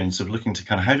experience of looking to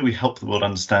kind of how do we help the world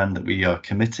understand that we are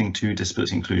committing to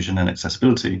disability inclusion and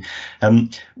accessibility,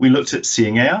 we looked at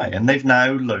Seeing AI, and they've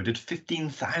now loaded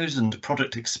 15,000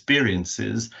 product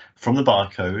experiences from the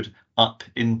barcode up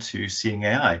into Seeing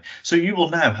AI. So you will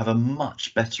now have a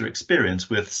much better experience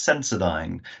with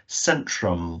Sensodyne,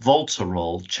 Centrum,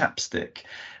 Voltarol, Chapstick,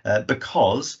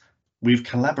 because we've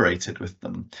collaborated with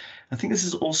them. I think this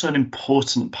is also an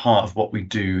important part of what we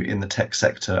do in the tech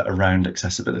sector around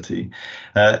accessibility.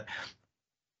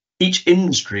 Each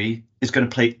industry is going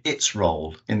to play its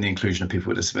role in the inclusion of people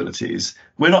with disabilities.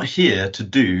 We're not here to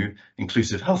do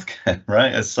inclusive healthcare,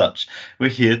 right, as such. We're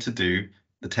here to do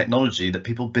the technology that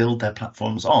people build their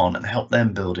platforms on and help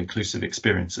them build inclusive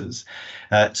experiences.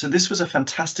 So this was a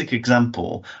fantastic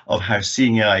example of how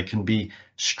Seeing AI can be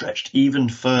stretched even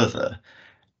further.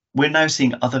 We're now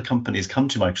seeing other companies come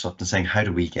to Microsoft and saying, how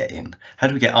do we get in? How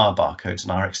do we get our barcodes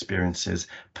and our experiences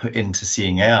put into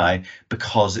Seeing AI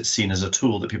because it's seen as a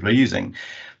tool that people are using?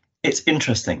 It's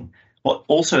interesting. What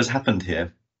also has happened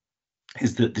here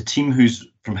is that the team who's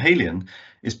from Haleon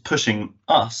is pushing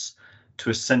us to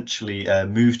essentially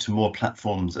move to more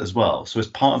platforms as well. So as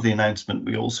part of the announcement,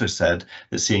 we also said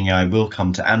that Seeing AI will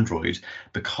come to Android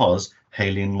because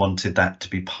Haleon wanted that to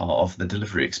be part of the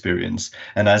delivery experience.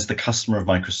 And as the customer of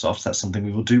Microsoft, that's something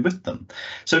we will do with them.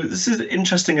 So this is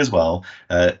interesting as well.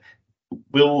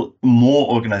 Will more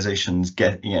organizations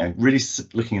get, you know, really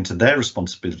looking into their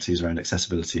responsibilities around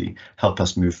accessibility, help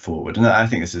us move forward? And I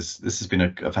think this has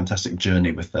been a fantastic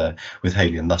journey with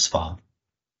Haleon thus far.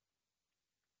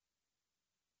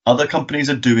 Other companies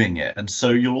are doing it, and so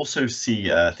you'll also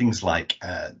see things like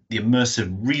the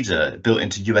immersive reader built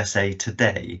into USA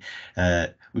Today.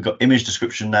 We've got image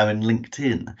description now in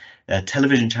LinkedIn. A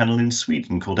television channel in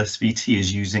Sweden called SVT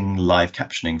is using live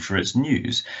captioning for its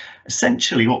news.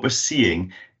 Essentially, what we're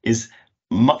seeing is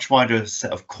a much wider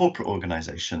set of corporate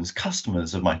organizations,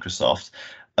 customers of Microsoft,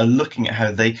 are looking at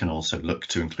how they can also look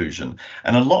to inclusion.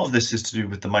 And a lot of this is to do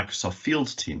with the Microsoft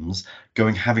field teams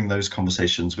having those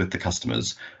conversations with the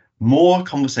customers. More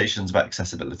conversations about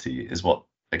accessibility is what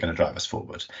are going to drive us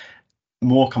forward.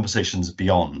 More conversations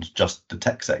beyond just the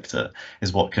tech sector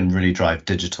is what can really drive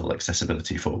digital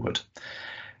accessibility forward.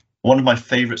 One of my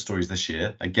favorite stories this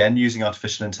year, again using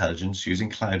artificial intelligence, using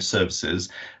cloud services,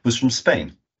 was from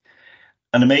Spain.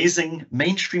 An amazing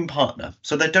mainstream partner.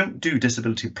 So they don't do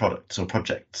disability products or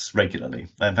projects regularly.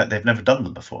 In fact, they've never done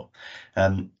them before.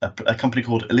 A company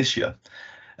called Alicia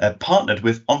partnered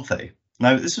with Onthe.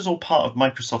 Now, this is all part of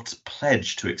Microsoft's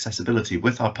pledge to accessibility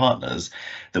with our partners,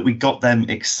 that we got them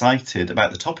excited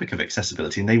about the topic of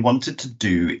accessibility, and they wanted to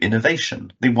do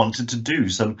innovation. They wanted to do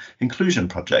some inclusion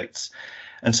projects.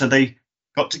 And so they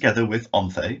got together with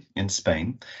Onthe in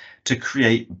Spain to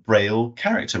create Braille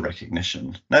character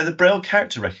recognition. Now, the Braille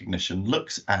character recognition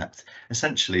looks at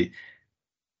essentially,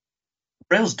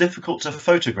 Braille's difficult to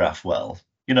photograph well.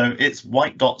 You know, it's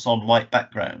white dots on white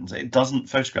backgrounds. It doesn't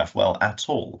photograph well at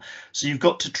all. So you've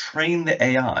got to train the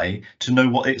AI to know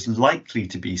what it's likely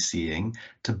to be seeing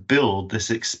to build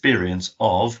this experience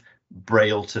of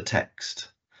Braille to text.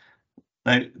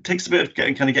 Now, it takes a bit of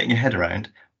kind of getting your head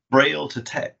around. Braille to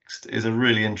text is a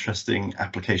really interesting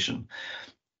application,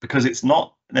 because it's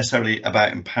not necessarily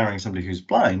about empowering somebody who's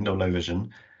blind or low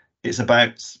vision. It's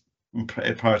about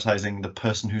prioritizing the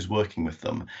person who's working with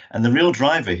them. And the real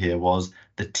driver here was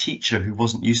the teacher who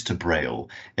wasn't used to Braille,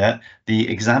 the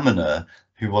examiner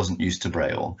who wasn't used to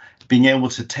Braille, being able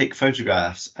to take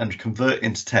photographs and convert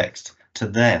into text to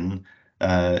then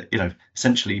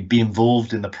essentially be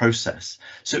involved in the process.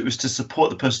 So it was to support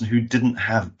the person who didn't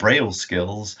have Braille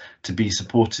skills to be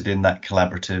supported in that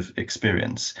collaborative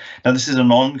experience. Now, this is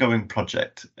an ongoing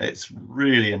project. It's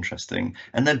really interesting,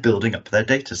 and they're building up their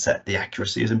data set. The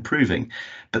accuracy is improving,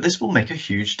 but this will make a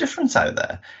huge difference out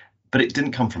there. But it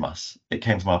didn't come from us. It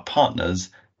came from our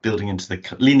partners leaning into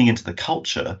the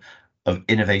culture of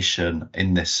innovation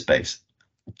in this space.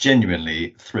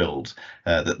 Genuinely thrilled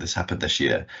that this happened this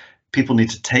year. People need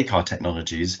to take our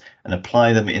technologies and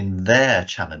apply them in their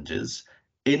challenges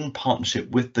in partnership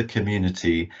with the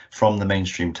community from the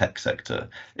mainstream tech sector.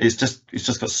 It's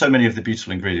just got so many of the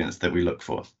beautiful ingredients that we look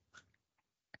for.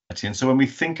 And so when we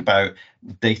think about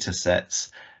data sets,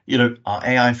 our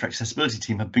AI for Accessibility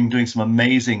team have been doing some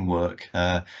amazing work,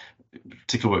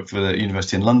 particular work for the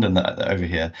University in London that over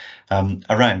here,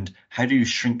 around how do you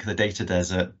shrink the data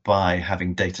desert by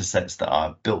having data sets that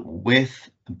are built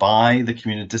with, by the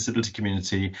disability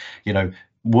community,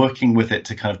 working with it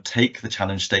to kind of take the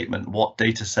challenge statement, what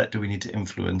data set do we need to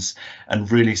influence,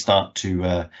 and really start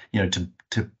to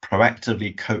to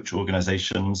proactively coach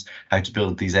organizations how to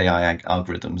build these AI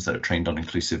algorithms that are trained on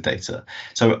inclusive data.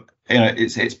 So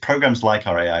it's programs like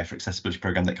our AI for Accessibility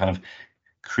program that kind of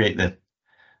create the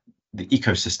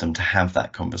ecosystem to have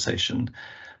that conversation.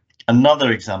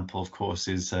 Another example, of course,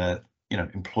 is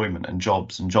employment and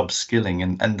jobs and job skilling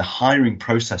and the hiring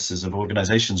processes of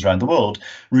organizations around the world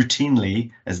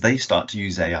routinely, as they start to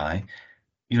use AI,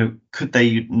 could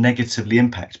they negatively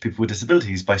impact people with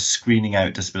disabilities by screening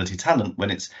out disability talent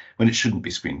when it shouldn't be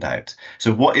screened out?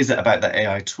 So what is it about that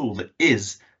AI tool that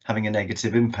is having a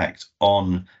negative impact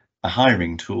on a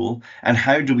hiring tool, and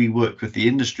how do we work with the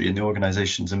industry and the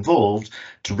organizations involved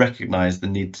to recognize the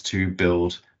need to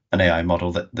build an AI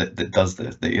model that does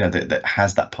this, that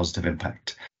has that positive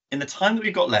impact? In the time that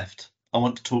we've got left, I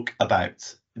want to talk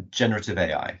about generative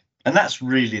AI. And that's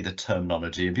really the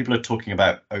terminology. And people are talking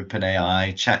about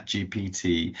OpenAI,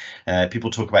 ChatGPT,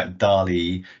 people talk about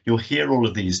DALL-E. You'll hear all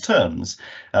of these terms.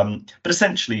 But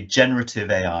essentially, generative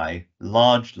AI,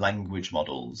 large language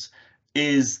models,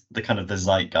 is the kind of the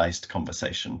zeitgeist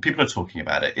conversation. People are talking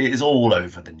about it. It is all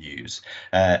over the news.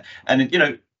 And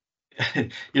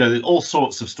there's all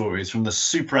sorts of stories, from the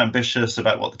super ambitious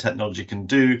about what the technology can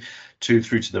do through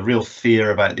to the real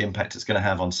fear about the impact it's going to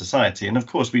have on society. And of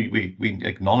course, we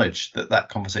acknowledge that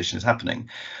conversation is happening,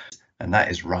 and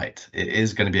that is right. It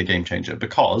is going to be a game changer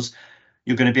because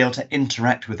you're going to be able to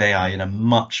interact with AI in a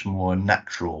much more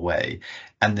natural way,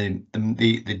 and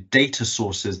the data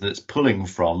sources that it's pulling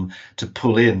from to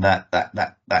pull in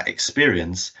that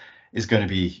experience is going to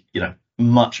be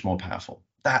much more powerful.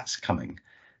 That's coming.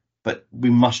 But we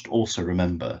must also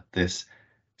remember this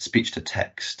speech to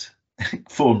text,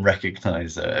 form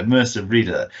recognizer, immersive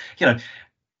reader. If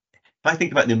I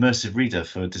think about the immersive reader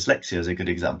for dyslexia as a good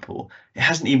example, it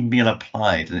hasn't even been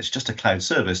applied, and it's just a cloud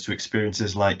service to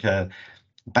experiences like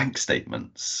bank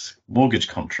statements, mortgage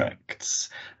contracts,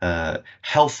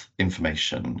 health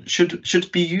information.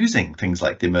 Should be using things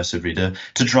like the immersive reader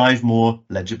to drive more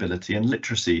legibility and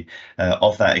literacy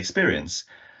of that experience.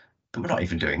 But we're not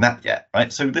even doing that yet,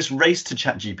 right? So this race to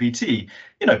ChatGPT,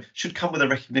 should come with a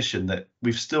recognition that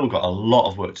we've still got a lot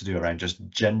of work to do around just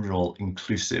general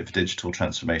inclusive digital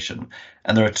transformation.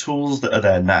 And there are tools that are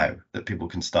there now that people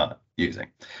can start using.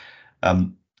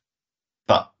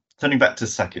 But turning back to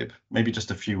Saqib, maybe just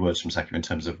a few words from Saqib in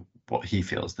terms of what he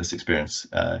feels this experience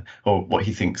or what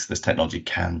he thinks this technology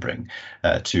can bring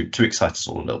to excite us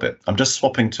all a little bit. I'm just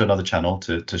swapping to another channel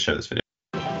to show this video.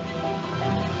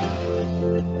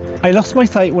 I lost my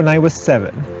sight when I was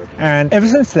 7, and ever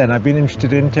since then I've been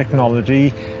interested in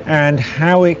technology and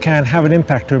how it can have an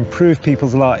impact to improve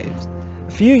people's lives. A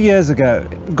few years ago,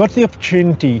 I got the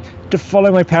opportunity to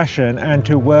follow my passion and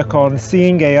to work on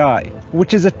Seeing AI,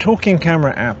 which is a talking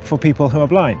camera app for people who are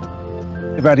blind.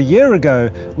 About a year ago,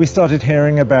 we started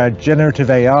hearing about generative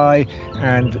AI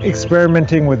and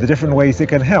experimenting with the different ways it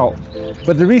can help.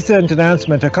 But the recent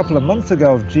announcement a couple of months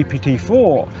ago of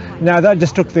GPT-4, now that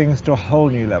just took things to a whole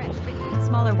new level.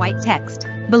 Smaller white text.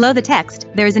 Below the text,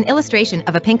 there is an illustration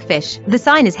of a pink fish. The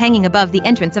sign is hanging above the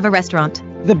entrance of a restaurant.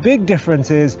 The big difference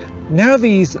is now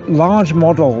these large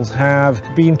models have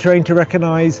been trained to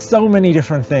recognize so many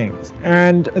different things,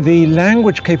 and the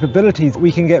language capabilities,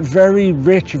 we can get very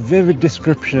rich, vivid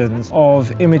descriptions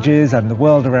of images and the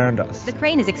world around us. The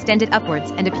crane is extended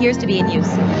upwards and appears to be in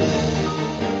use.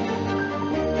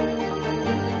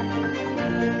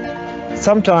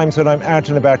 Sometimes when I'm out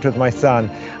and about with my son,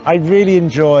 I really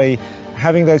enjoy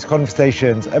having those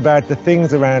conversations about the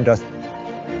things around us.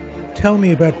 Tell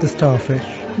me about the starfish.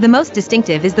 The most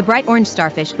distinctive is the bright orange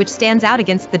starfish, which stands out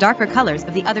against the darker colors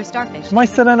of the other starfish. My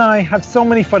son and I have so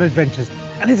many fun adventures,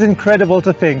 and it's incredible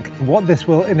to think what this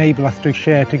will enable us to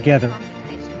share together.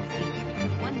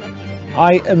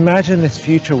 I imagine this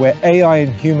future where AI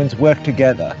and humans work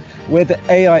together, where the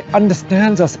AI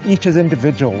understands us each as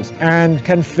individuals and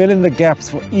can fill in the gaps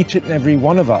for each and every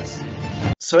one of us.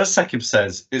 So as Saqib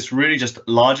says, it's really just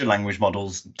larger language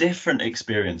models, different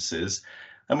experiences.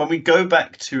 And when we go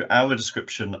back to our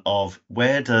description of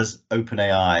where does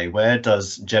OpenAI, where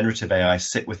does generative AI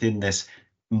sit within this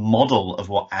model of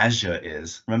what Azure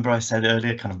is. Remember I said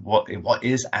earlier kind of what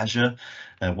is Azure,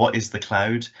 what is the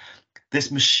cloud?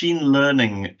 This machine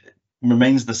learning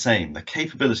remains the same. The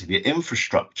capability, the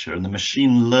infrastructure and the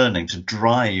machine learning to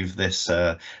drive this,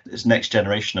 this next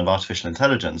generation of artificial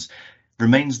intelligence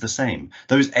remains the same.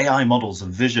 Those AI models of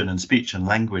vision and speech and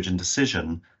language and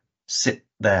decision sit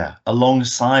there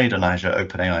alongside an Azure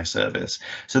OpenAI service.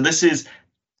 So this is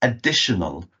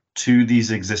additional to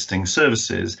these existing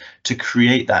services to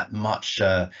create that much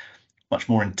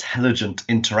more intelligent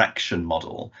interaction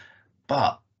model.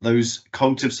 But those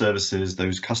cognitive services,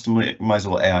 those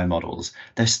customizable AI models,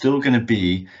 they're still going to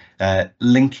be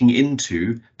linking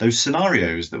into those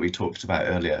scenarios that we talked about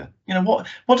earlier. You know,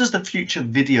 what does the future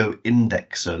video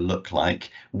indexer look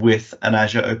like with an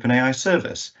Azure OpenAI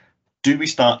service? Do we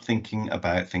start thinking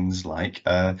about things like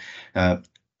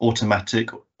automatic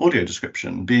audio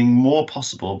description being more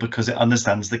possible because it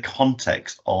understands the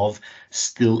context of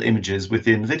still images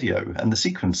within video and the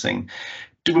sequencing?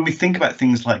 When we think about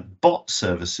things like bot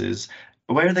services,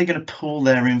 where are they going to pull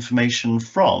their information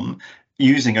from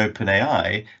using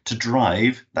OpenAI to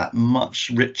drive that much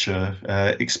richer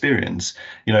experience,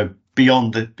 you know,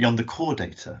 beyond the core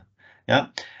data? Yeah.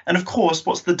 And of course,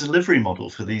 what's the delivery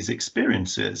model for these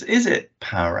experiences? Is it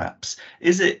Power Apps?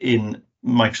 Is it in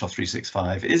Microsoft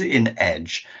 365? Is it in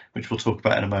Edge, which we'll talk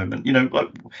about in a moment? You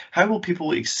know, how will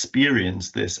people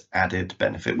experience this added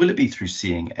benefit? Will it be through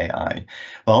seeing AI?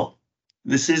 Well,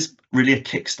 this is really a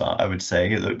kickstart, I would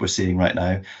say, that we're seeing right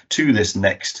now to this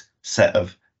next set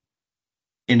of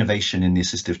innovation in the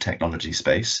assistive technology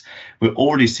space. We're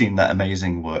already seeing that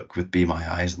amazing work with Be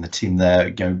My Eyes and the team there,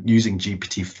 you know, using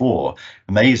GPT-4.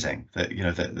 Amazing that, you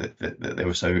know, that they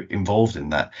were so involved in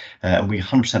that, and we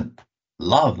 100%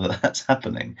 love that that's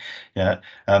happening. Yeah,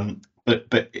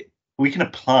 but we can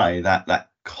apply that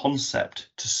concept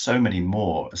to so many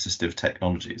more assistive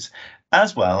technologies,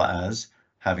 as well as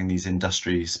having these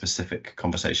industry specific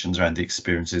conversations around the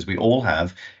experiences we all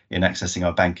have in accessing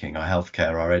our banking, our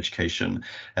healthcare, our education,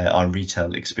 our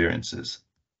retail experiences.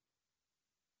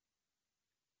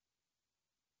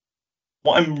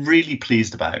 What I'm really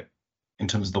pleased about in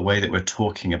terms of the way that we're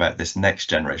talking about this next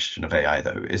generation of AI,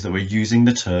 though, is that we're using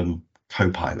the term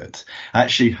co-pilot. I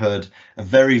actually heard a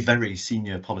very, very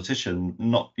senior politician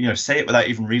say it without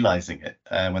even realizing it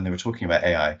when they were talking about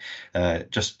AI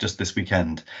just this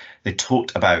weekend. They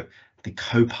talked about the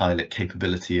co-pilot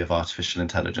capability of artificial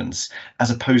intelligence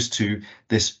as opposed to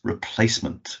this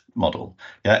replacement model.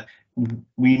 Yeah,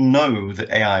 we know that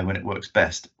AI, when it works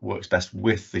best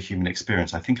with the human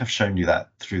experience. I think I've shown you that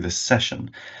through this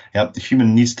session. Yeah, the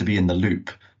human needs to be in the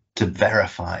loop to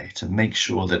verify, to make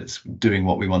sure that it's doing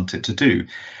what we want it to do.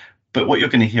 But what you're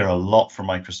going to hear a lot from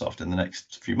Microsoft in the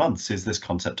next few months is this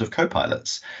concept of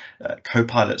co-pilots.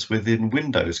 Co-pilots within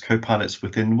Windows, co-pilots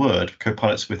within Word,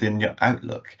 co-pilots within your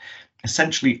Outlook,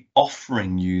 essentially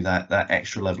offering you that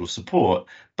extra level of support,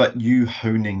 but you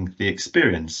honing the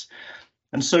experience.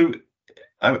 And so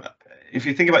if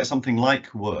you think about something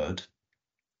like Word,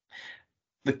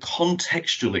 the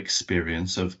contextual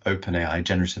experience of OpenAI,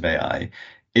 generative AI,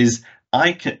 is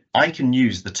I can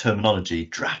use the terminology,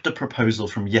 draft a proposal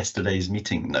from yesterday's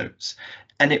meeting notes,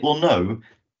 and it will know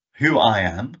who I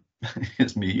am.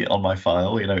 It's me on my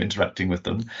file, you know, interacting with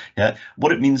them. Yeah,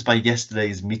 what it means by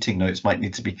yesterday's meeting notes might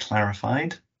need to be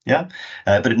clarified. Yeah,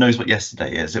 but it knows what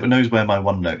yesterday is. It knows where my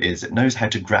OneNote is. It knows how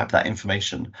to grab that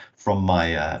information from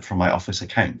my Office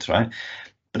account, right?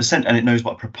 And it knows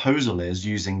what proposal is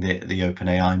using the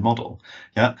OpenAI model.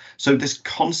 Yeah, so this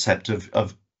concept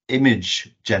of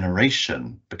image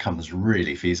generation becomes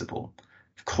really feasible.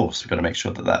 Of course, we've got to make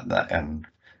sure that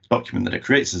document that it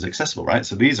creates is accessible, right?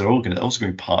 So these are all going to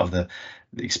be part of the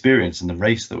experience and the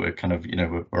race that we're kind of, you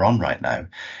know, we're on right now.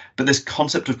 But this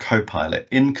concept of co-pilot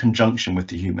in conjunction with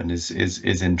the human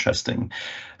is interesting.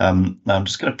 Now I'm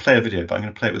just going to play a video, but I'm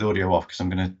going to play it with audio off because I'm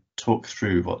going to talk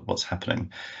through what's happening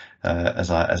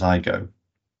as I go.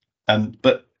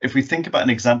 But if we think about an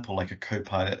example like a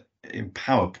co-pilot in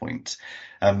PowerPoint,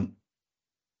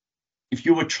 if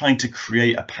you were trying to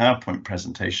create a PowerPoint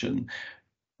presentation,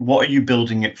 what are you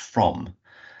building it from?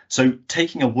 So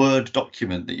taking a Word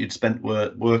document that you'd spent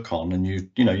work on and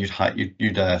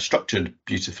you'd structured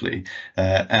beautifully,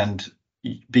 and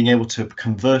being able to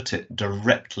convert it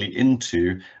directly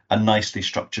into a nicely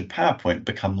structured PowerPoint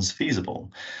becomes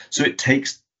feasible. So it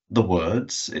takes the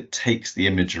words, it takes the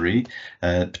imagery,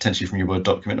 potentially from your Word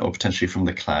document or potentially from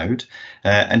the cloud,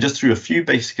 and just through a few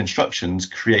basic instructions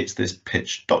creates this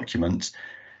pitched document.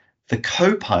 The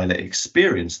co-pilot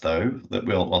experience, though, that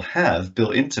we'll have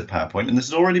built into PowerPoint, and this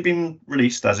has already been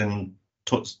released, as in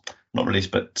not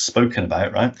released, but spoken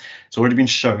about, right? It's already been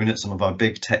shown at some of our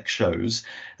big tech shows.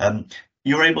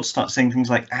 You're able to start saying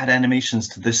things like add animations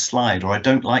to this slide, or I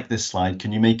don't like this slide,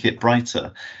 can you make it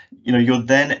brighter? You know, you're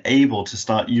then able to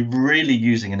start, you're really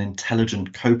using an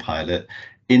intelligent co-pilot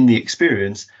in the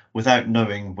experience without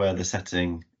knowing where the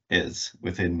setting is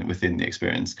within the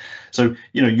experience. So,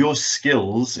 you know, your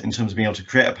skills in terms of being able to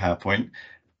create a PowerPoint,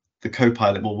 the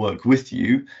co-pilot will work with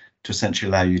you to essentially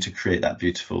allow you to create that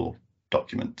beautiful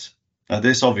document. Now,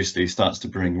 this obviously starts to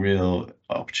bring real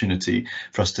opportunity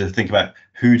for us to think about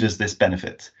who does this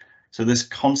benefit. So this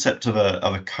concept of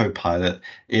a co-pilot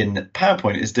in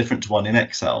PowerPoint is different to one in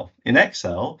Excel. In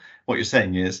Excel, what you're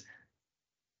saying is,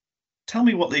 tell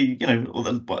me what the, you know,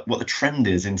 what the trend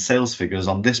is in sales figures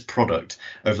on this product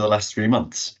over the last 3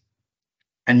 months.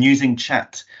 And using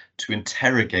chat to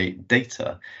interrogate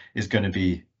data is going to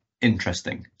be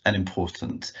interesting and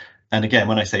important. And again,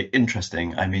 when I say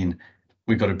interesting, I mean,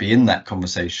 we've got to be in that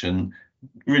conversation,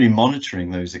 really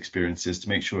monitoring those experiences to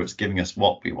make sure it's giving us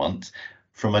what we want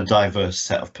from a diverse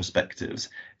set of perspectives.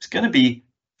 It's going to be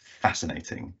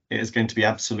fascinating. It is going to be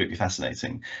absolutely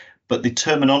fascinating. But the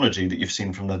terminology that you've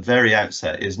seen from the very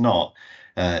outset is not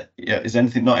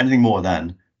anything more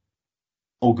than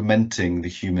augmenting the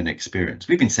human experience.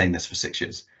 We've been saying this for 6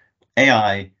 years.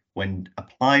 AI, when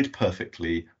applied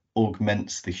perfectly,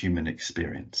 augments the human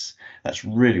experience. That's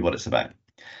really what it's about.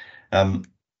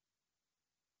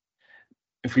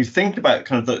 If we think about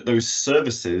kind of those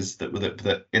services that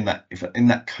were in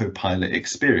that co-pilot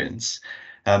experience,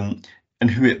 and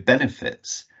who it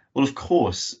benefits, well, of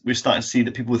course, we're starting to see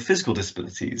that people with physical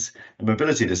disabilities and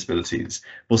mobility disabilities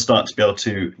will start to be able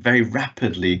to very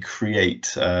rapidly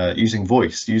create using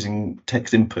voice, using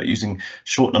text input, using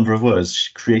short number of words,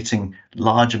 creating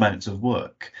large amounts of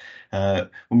work.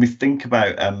 When we think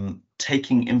about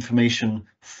taking information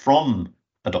from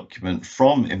a document,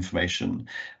 from information,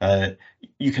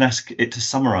 you can ask it to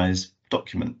summarize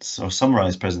documents or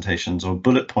summarize presentations or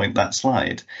bullet point that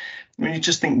slide. When you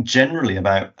just think generally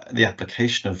about the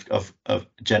application of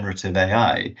generative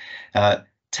AI,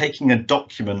 taking a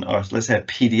document, or let's say a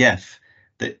PDF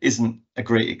that isn't a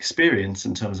great experience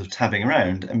in terms of tabbing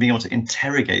around, and being able to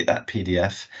interrogate that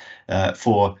PDF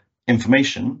for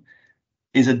information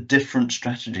is a different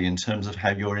strategy in terms of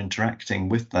how you're interacting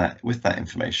with that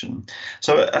information.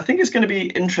 So I think it's going to be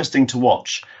interesting to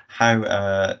watch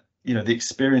how you know, the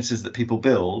experiences that people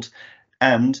build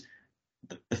and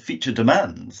the feature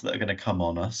demands that are going to come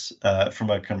on us from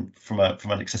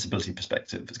an accessibility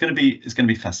perspective. It's going to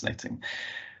be fascinating.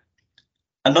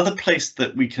 Another place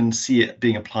that we can see it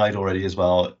being applied already as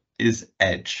well is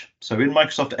Edge. So in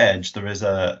Microsoft Edge, there is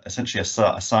essentially a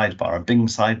sidebar, a Bing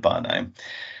sidebar now,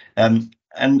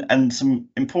 and some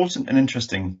important and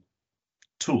interesting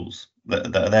tools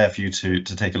that are there for you to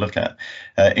take a look at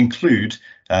include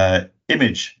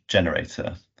image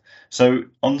generator. So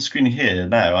on the screen here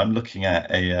now, I'm looking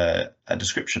at a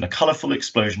description, a colourful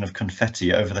explosion of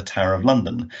confetti over the Tower of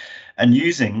London, and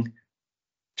using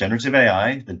generative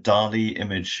AI, the DALL-E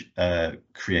image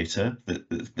creator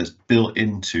that's built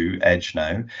into Edge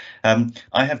now,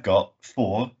 I have got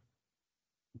 4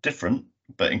 different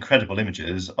but incredible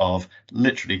images of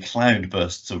literally cloud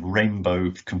bursts of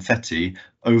rainbow confetti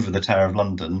over the Tower of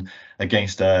London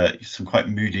against some quite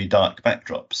moody, dark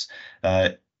backdrops.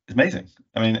 It's amazing.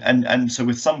 I mean, and so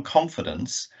with some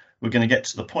confidence, we're going to get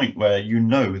to the point where you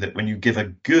know that when you give a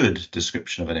good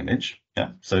description of an image,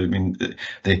 yeah. So I mean,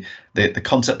 the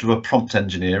concept of a prompt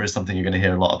engineer is something you're going to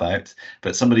hear a lot about,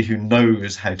 but somebody who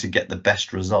knows how to get the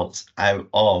best results out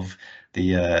of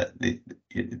the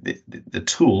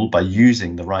tool by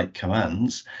using the right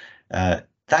commands,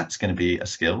 that's going to be a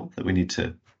skill that we need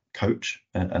to coach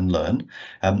and learn.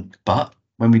 But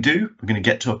when we do, we're going to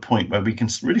get to a point where we can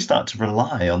really start to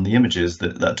rely on the images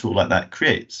that a tool like that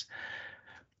creates.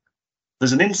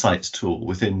 There's an insights tool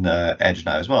within Edge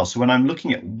now as well. So when I'm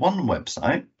looking at one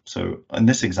website, so in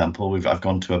this example, I've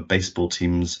gone to a baseball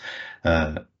team's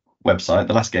website.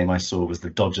 The last game I saw was the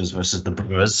Dodgers versus the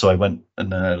Brewers, so I went and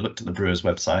looked at the Brewers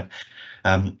website.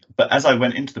 But as I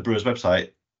went into the Brewers website,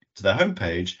 to their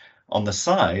homepage, on the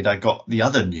side, I got the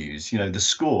other news, you know, the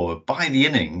score by the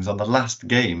innings on the last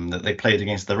game that they played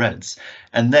against the Reds,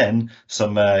 and then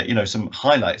some, you know, some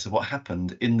highlights of what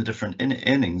happened in the different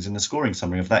innings in the scoring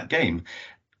summary of that game.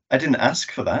 I didn't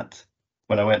ask for that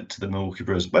when I went to the Milwaukee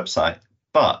Brewers website,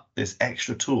 but this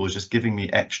extra tool is just giving me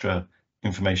extra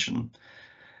information.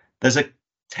 There's a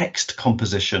text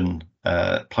composition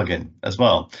plugin as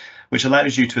well, which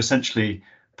allows you to essentially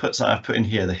I've put in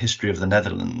here the history of the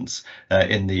Netherlands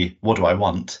in the what do I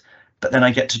want, but then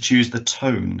I get to choose the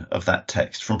tone of that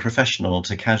text, from professional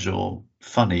to casual,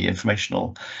 funny,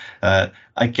 informational.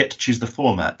 I get to choose the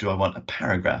format. Do I want a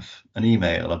paragraph, an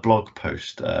email, a blog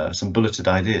post, some bulleted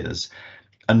ideas?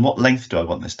 And what length do I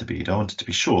want this to be? Do I want it to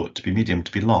be short, to be medium,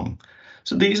 to be long?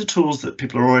 So these are tools that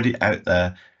people are already out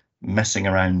there messing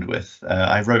around with.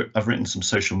 I've written some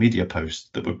social media posts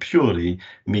that were purely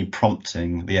me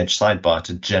prompting the Edge sidebar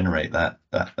to generate that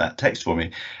text for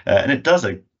me, and it does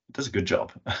a good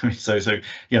job. I mean, so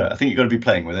you know, I think you've got to be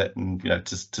playing with it, and you know,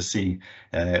 to see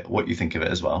what you think of it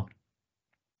as well.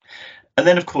 And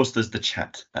then, of course, there's the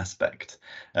chat aspect.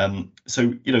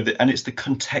 So, you know, and it's the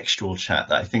contextual chat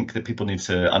that I think that people need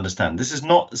to understand. This is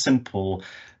not a simple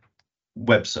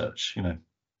web search, you know.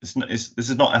 This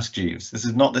is not Ask Jeeves. This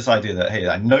is not this idea that, hey,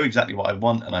 I know exactly what I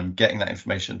want and I'm getting that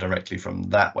information directly from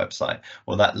that website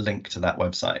or that link to that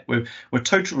website. We're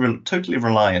totally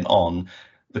reliant on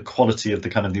the quality of the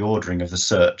kind of the ordering of the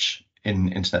search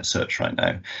in internet search right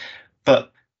now.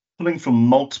 But pulling from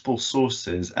multiple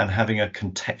sources and having a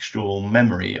contextual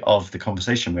memory of the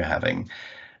conversation we're having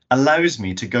allows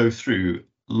me to go through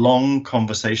long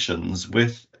conversations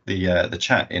with the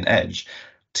chat in Edge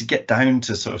to get down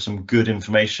to sort of some good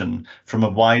information from a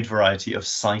wide variety of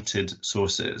cited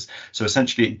sources. So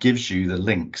essentially it gives you the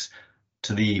links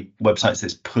to the websites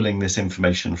that's pulling this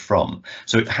information from.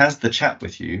 So it has the chat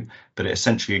with you, but it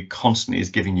essentially constantly is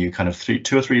giving you kind of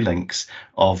two or three links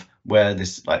of where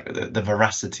this, like the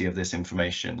veracity of this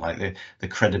information, like the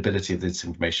credibility of this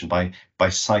information by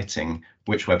citing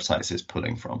which websites it's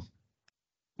pulling from.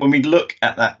 When we look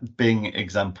at that Bing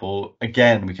example,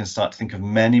 again, we can start to think of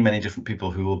many different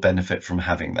people who will benefit from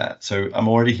having that. So I'm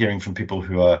already hearing from people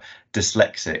who are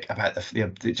dyslexic about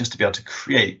just to be able to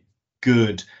create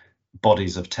good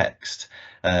bodies of text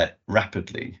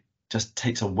rapidly just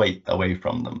takes a weight away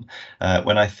from them.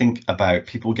 When I think about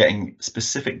people getting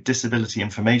specific disability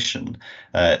information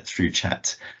through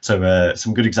chat. So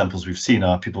some good examples we've seen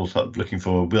are people looking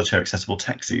for wheelchair accessible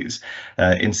taxis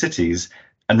in cities.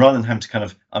 And rather than having to kind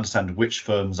of understand which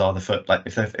firms are like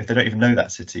if they don't even know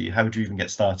that city, how would you even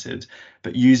get started?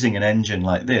 But using an engine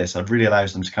like this, it really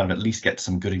allows them to kind of at least get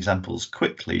some good examples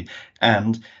quickly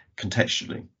and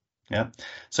contextually. Yeah,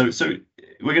 so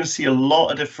we're going to see a lot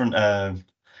of different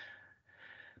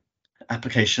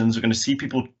applications. We're going to see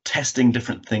people testing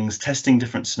different things, testing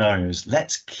different scenarios.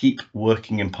 Let's keep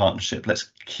working in partnership. Let's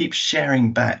keep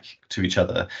sharing back to each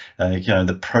other, you know,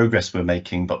 the progress we're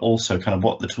making, but also kind of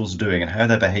what the tools are doing and how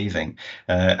they're behaving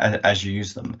as you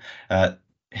use them.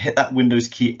 Hit that Windows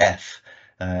key F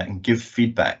and give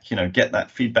feedback. You know, get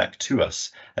that feedback to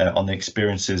us on the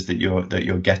experiences that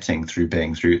you're getting through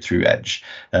Bing, through Edge.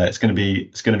 It's going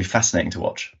to be fascinating to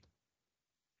watch.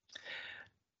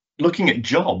 Looking at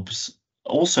jobs,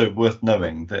 also worth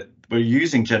knowing that we're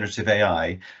using generative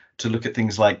AI to look at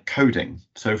things like coding.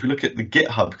 So if we look at the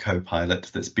GitHub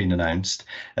Copilot that's been announced,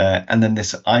 and then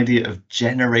this idea of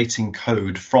generating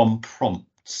code from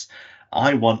prompts,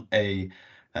 I want an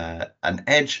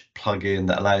Edge plugin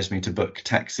that allows me to book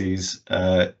taxis,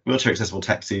 wheelchair accessible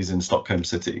taxis in Stockholm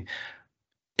City.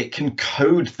 It can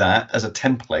code that as a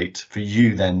template for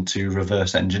you then to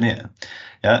reverse engineer.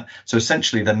 Yeah, so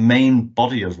essentially the main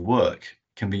body of work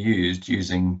can be used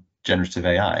using generative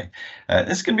AI.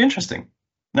 This is going to be interesting.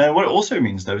 Now, what it also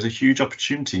means, though, is a huge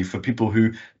opportunity for people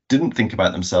who didn't think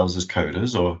about themselves as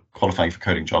coders or qualifying for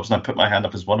coding jobs. And I put my hand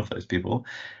up as one of those people,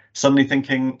 suddenly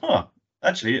thinking, oh,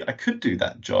 actually, I could do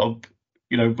that job,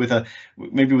 you know,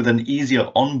 maybe with an easier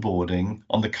onboarding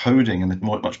on the coding and the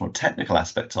much more technical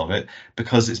aspects of it,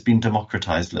 because it's been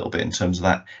democratized a little bit in terms of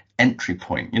that entry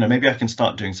point. You know, maybe I can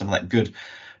start doing some of that good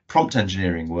prompt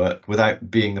engineering work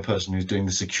without being the person who's doing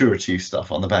the security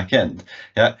stuff on the back end.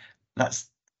 Yeah,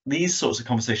 these sorts of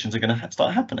conversations are going to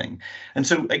start happening. And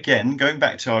so again, going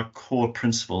back to our core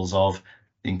principles of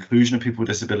the inclusion of people with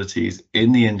disabilities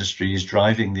in the industries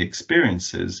driving the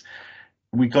experiences,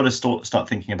 we've got to start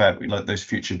thinking about like those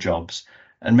future jobs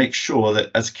and make sure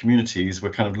that as communities,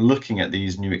 we're kind of looking at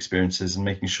these new experiences and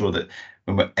making sure that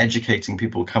when we're educating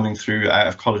people coming through out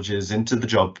of colleges into the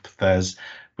job fairs,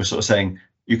 we're sort of saying,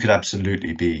 you could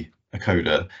absolutely be a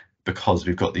coder because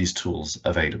we've got these tools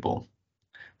available.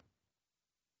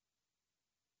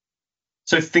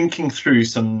 So thinking through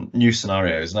some new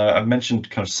scenarios. Now, I've mentioned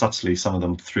kind of subtly some of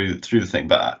them through the thing,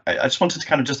 but I just wanted to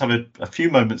kind of just have a few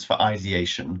moments for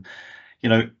ideation. You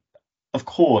know, of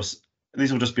course,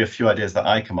 these will just be a few ideas that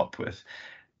I come up with.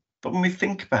 But when we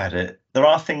think about it, there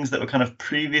are things that were kind of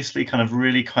previously kind of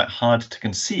really quite hard to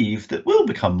conceive that will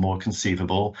become more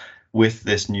conceivable with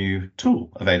this new tool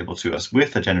available to us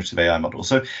with the generative AI model.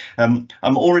 So I'm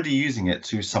already using it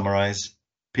to summarize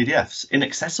PDFs,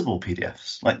 inaccessible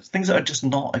PDFs, like things that are just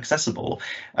not accessible.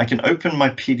 I can open my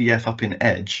PDF up in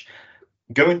Edge,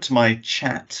 go into my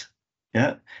chat,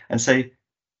 yeah, and say,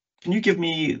 can you give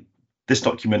me this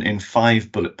document in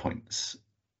 5 bullet points?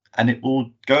 And it will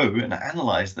go and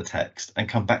analyze the text and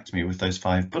come back to me with those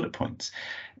 5 bullet points.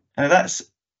 And that's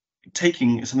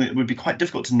taking something that would be quite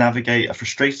difficult to navigate, a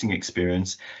frustrating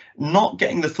experience, not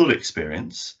getting the full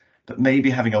experience, but maybe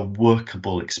having a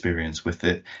workable experience with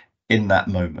it in that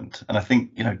moment. And I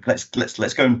think, you know, let's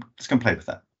go and play with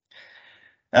that.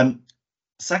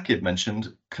 Sakib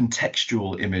mentioned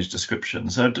contextual image description.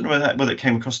 So I don't know whether it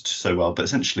came across so well, but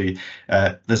essentially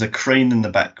there's a crane in the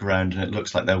background and it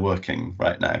looks like they're working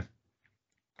right now.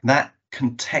 That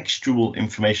contextual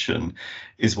information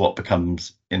is what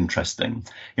becomes interesting.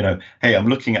 You know, hey, I'm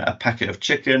looking at a packet of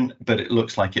chicken, but it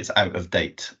looks like it's out of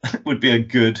date. Would be a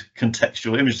good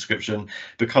contextual image description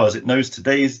because it knows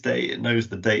today's date, it knows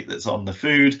the date that's on the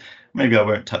food. Maybe I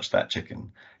won't touch that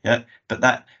chicken. Yeah, but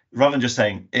that, rather than just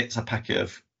saying it's a packet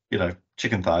of, you know,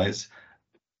 chicken thighs,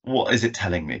 what is it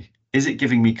telling me? Is it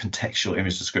giving me contextual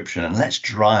image description? And let's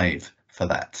drive for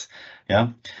that. Yeah.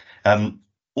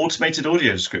 Automated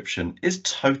audio description is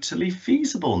totally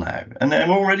feasible now. And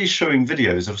I'm already showing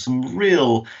videos of some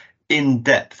real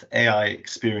in-depth AI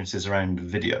experiences around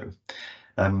video.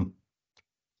 And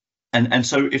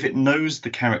so if it knows the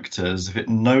characters, if it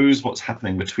knows what's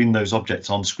happening between those objects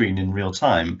on screen in real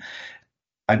time,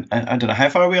 I don't know how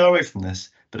far we are away from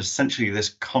this, but essentially this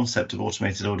concept of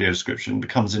automated audio description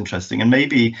becomes interesting. And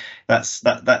maybe that's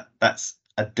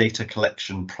a data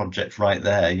collection project right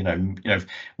there. You know,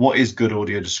 what is good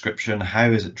audio description? How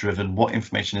is it driven? What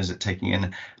information is it taking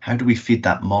in? How do we feed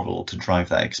that model to drive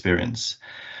that experience?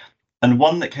 And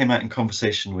one that came out in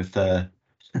conversation with a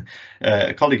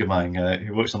colleague of mine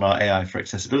who works on our AI for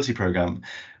Accessibility program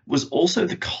was also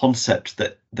the concept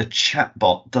that the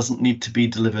chatbot doesn't need to be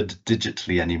delivered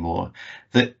digitally anymore,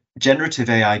 that generative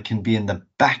AI can be in the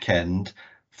back end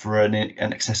for an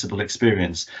accessible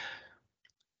experience.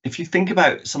 If you think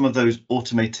about some of those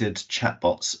automated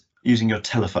chatbots using your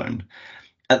telephone,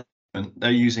 at the moment they're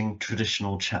using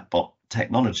traditional chatbot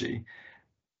technology,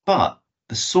 but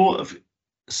the sort of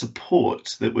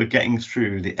support that we're getting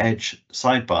through the Edge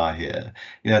sidebar here,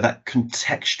 you know, that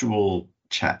contextual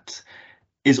chat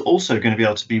is also going to be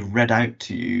able to be read out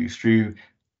to you through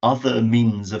other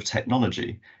means of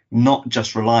technology, not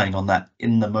just relying on that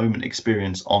in the moment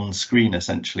experience on screen,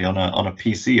 essentially on a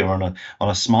PC or on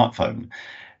a smartphone.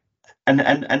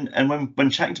 And when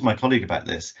chatting to my colleague about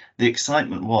this, the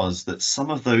excitement was that some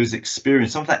of those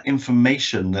experience, some of that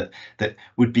information that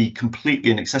would be completely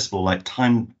inaccessible, like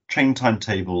train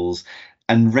timetables,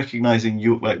 and recognizing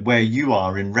where you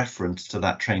are in reference to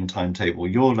that train timetable,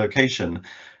 your location,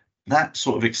 that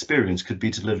sort of experience could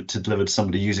be delivered to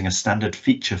somebody using a standard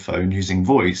feature phone, using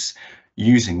voice,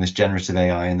 using this generative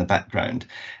AI in the background.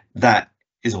 That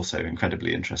is also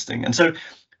incredibly interesting. And so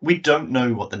we don't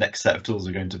know what the next set of tools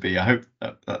are going to be. I hope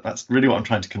that's really what I'm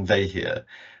trying to convey here.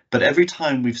 But every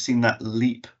time we've seen that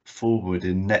leap forward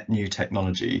in net new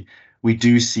technology, we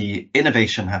do see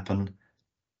innovation happen,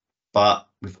 but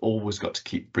we've always got to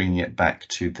keep bringing it back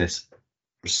to this,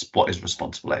 what is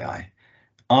responsible AI?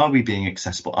 Are we being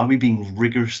accessible? Are we being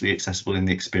rigorously accessible in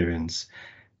the experience?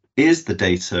 Is the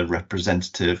data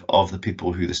representative of the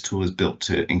people who this tool is built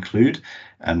to include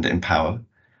and empower?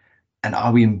 And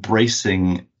are we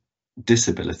embracing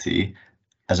disability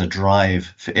as a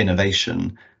drive for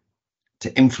innovation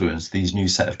to influence these new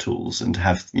set of tools and to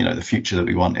have, you know, the future that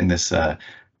we want in this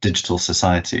digital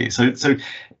society? So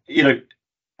you know,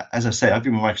 as I say, I've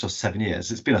been with Microsoft 7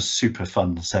 years. It's been a super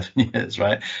fun 7 years,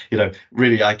 right? You know,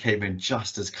 really, I came in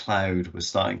just as cloud was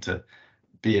starting to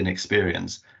be an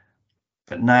experience.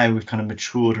 But now we've kind of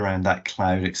matured around that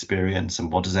cloud experience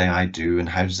and what does AI do and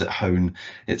how does it hone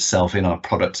itself in our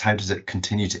products? How does it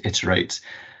continue to iterate?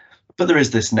 But there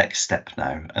is this next step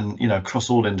now. And, you know,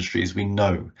 across all industries, we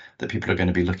know that people are going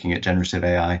to be looking at generative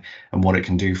AI and what it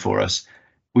can do for us.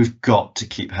 We've got to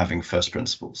keep having first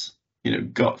principles. You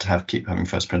know, keep having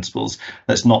first principles.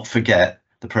 Let's not forget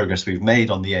the progress we've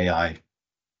made on the AI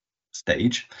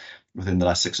stage within the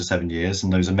last 6 or 7 years,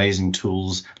 and those amazing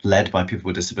tools led by people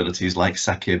with disabilities like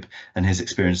Sakib and his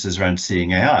experiences around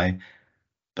seeing AI.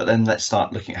 But then let's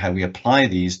start looking at how we apply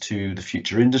these to the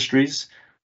future industries,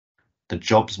 the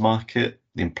jobs market,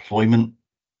 the employment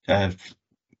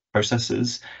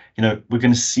processes. You know, we're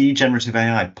going to see generative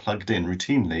AI plugged in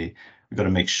routinely. We've got to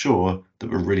make sure that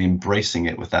we're really embracing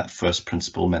it with that first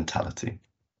principle mentality.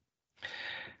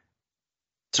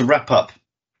 To wrap up,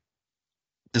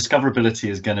 discoverability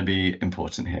is going to be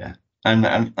important here. And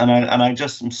I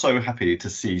just am so happy to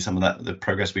see some of the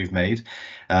progress we've made.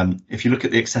 If you look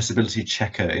at the accessibility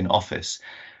checker in Office,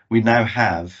 we now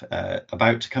have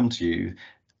about to come to you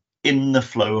in the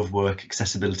flow of work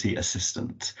accessibility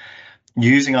assistant,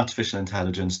 using artificial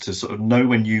intelligence to sort of know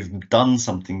when you've done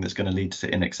something that's going to lead to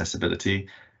inaccessibility,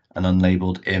 an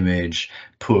unlabeled image,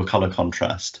 poor color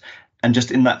contrast, and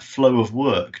just in that flow of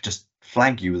work, just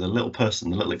flag you with a little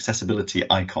person, the little accessibility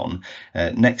icon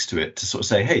next to it to sort of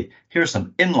say, hey, here are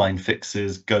some inline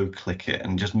fixes, go click it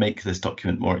and just make this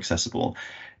document more accessible.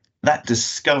 That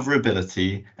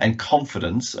discoverability and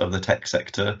confidence of the tech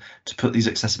sector to put these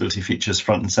accessibility features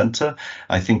front and center,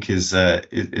 I think is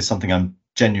something I'm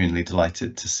genuinely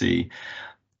delighted to see.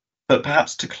 But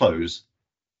perhaps to close,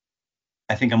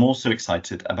 I think I'm also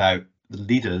excited about the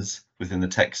leaders within the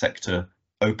tech sector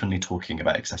openly talking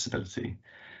about accessibility.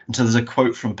 And so there's a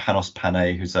quote from Panos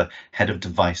Panay, who's a head of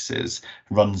devices,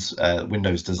 runs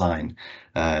Windows design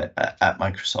at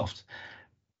Microsoft,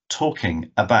 talking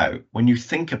about when you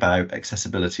think about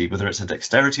accessibility, whether it's a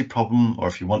dexterity problem or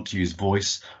if you want to use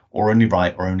voice or only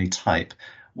write or only type,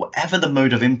 whatever the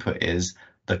mode of input is,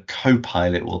 the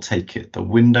Copilot will take it. The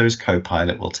Windows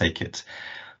Copilot will take it.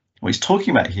 What he's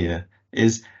talking about here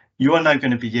is you are now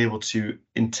going to be able to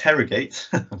interrogate,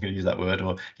 I'm going to use that word,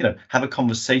 or have a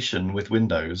conversation with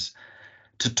Windows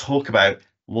to talk about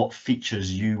what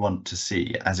features you want to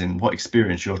see, as in what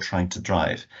experience you're trying to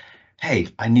drive. Hey,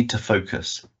 I need to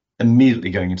focus. Immediately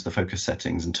going into the focus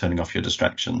settings and turning off your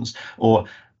distractions. Or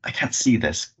I can't see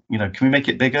this, can we make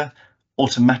it bigger?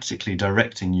 Automatically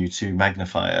directing you to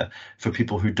magnifier for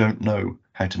people who don't know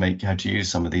how to use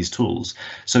some of these tools.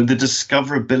 So the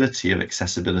discoverability of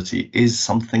accessibility is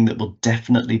something that will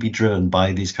definitely be driven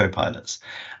by these copilots.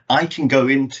 I can go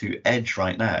into Edge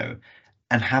right now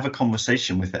and have a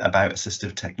conversation with it about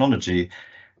assistive technology,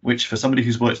 which for somebody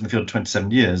who's worked in the field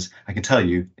 27 years, I can tell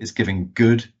you is giving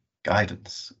good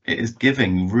guidance. It is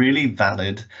giving really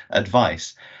valid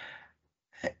advice.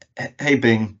 Hey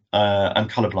Bing, I'm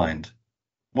colorblind.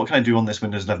 What can I do on this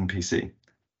Windows 11 PC?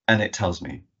 And it tells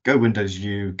me, go Windows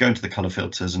U, go into the color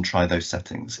filters and try those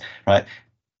settings, right?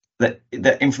 That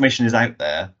information is out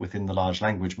there within the large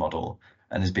language model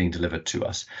and is being delivered to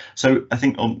us. So I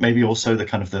think maybe also the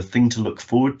kind of the thing to look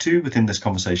forward to within this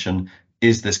conversation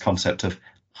is this concept of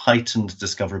heightened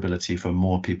discoverability for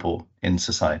more people in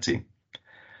society.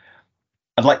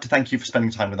 I'd like to thank you for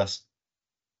spending time with us.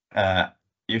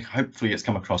 Hopefully it's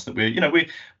come across that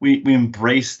we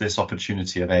embrace this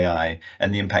opportunity of AI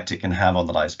and the impact it can have on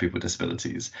the lives of people with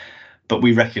disabilities, but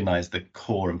we recognize the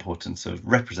core importance of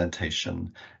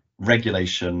representation,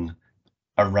 regulation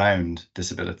around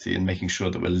disability, and making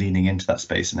sure that we're leaning into that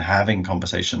space and having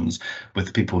conversations with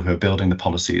the people who are building the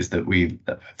policies that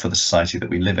for the society that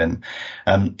we live in.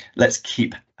 Let's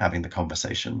keep having the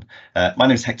conversation. My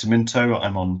name is Hector Minto.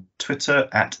 I'm on Twitter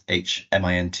at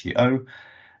HMINTO.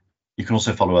 You can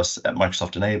also follow us at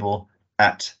Microsoft Enable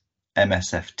at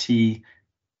MSFT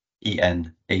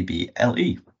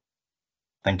ENABLE.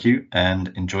 Thank you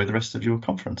and enjoy the rest of your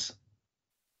conference.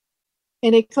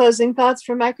 Any closing thoughts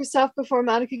from Microsoft before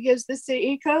Monica gives the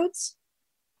CE codes?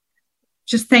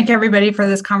 Just thank everybody for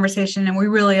this conversation, and we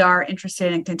really are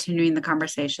interested in continuing the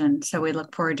conversation. So we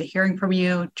look forward to hearing from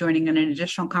you, joining in an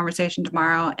additional conversation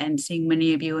tomorrow, and seeing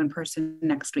many of you in person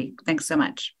next week. Thanks so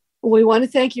much. We want to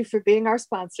thank you for being our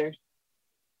sponsor.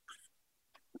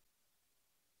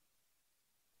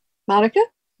 Monica?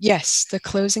 Yes, the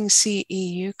closing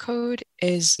CEU code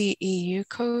is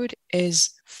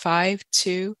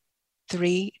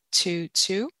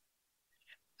 52322.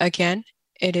 Again,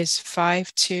 it is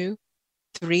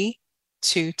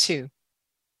 52322.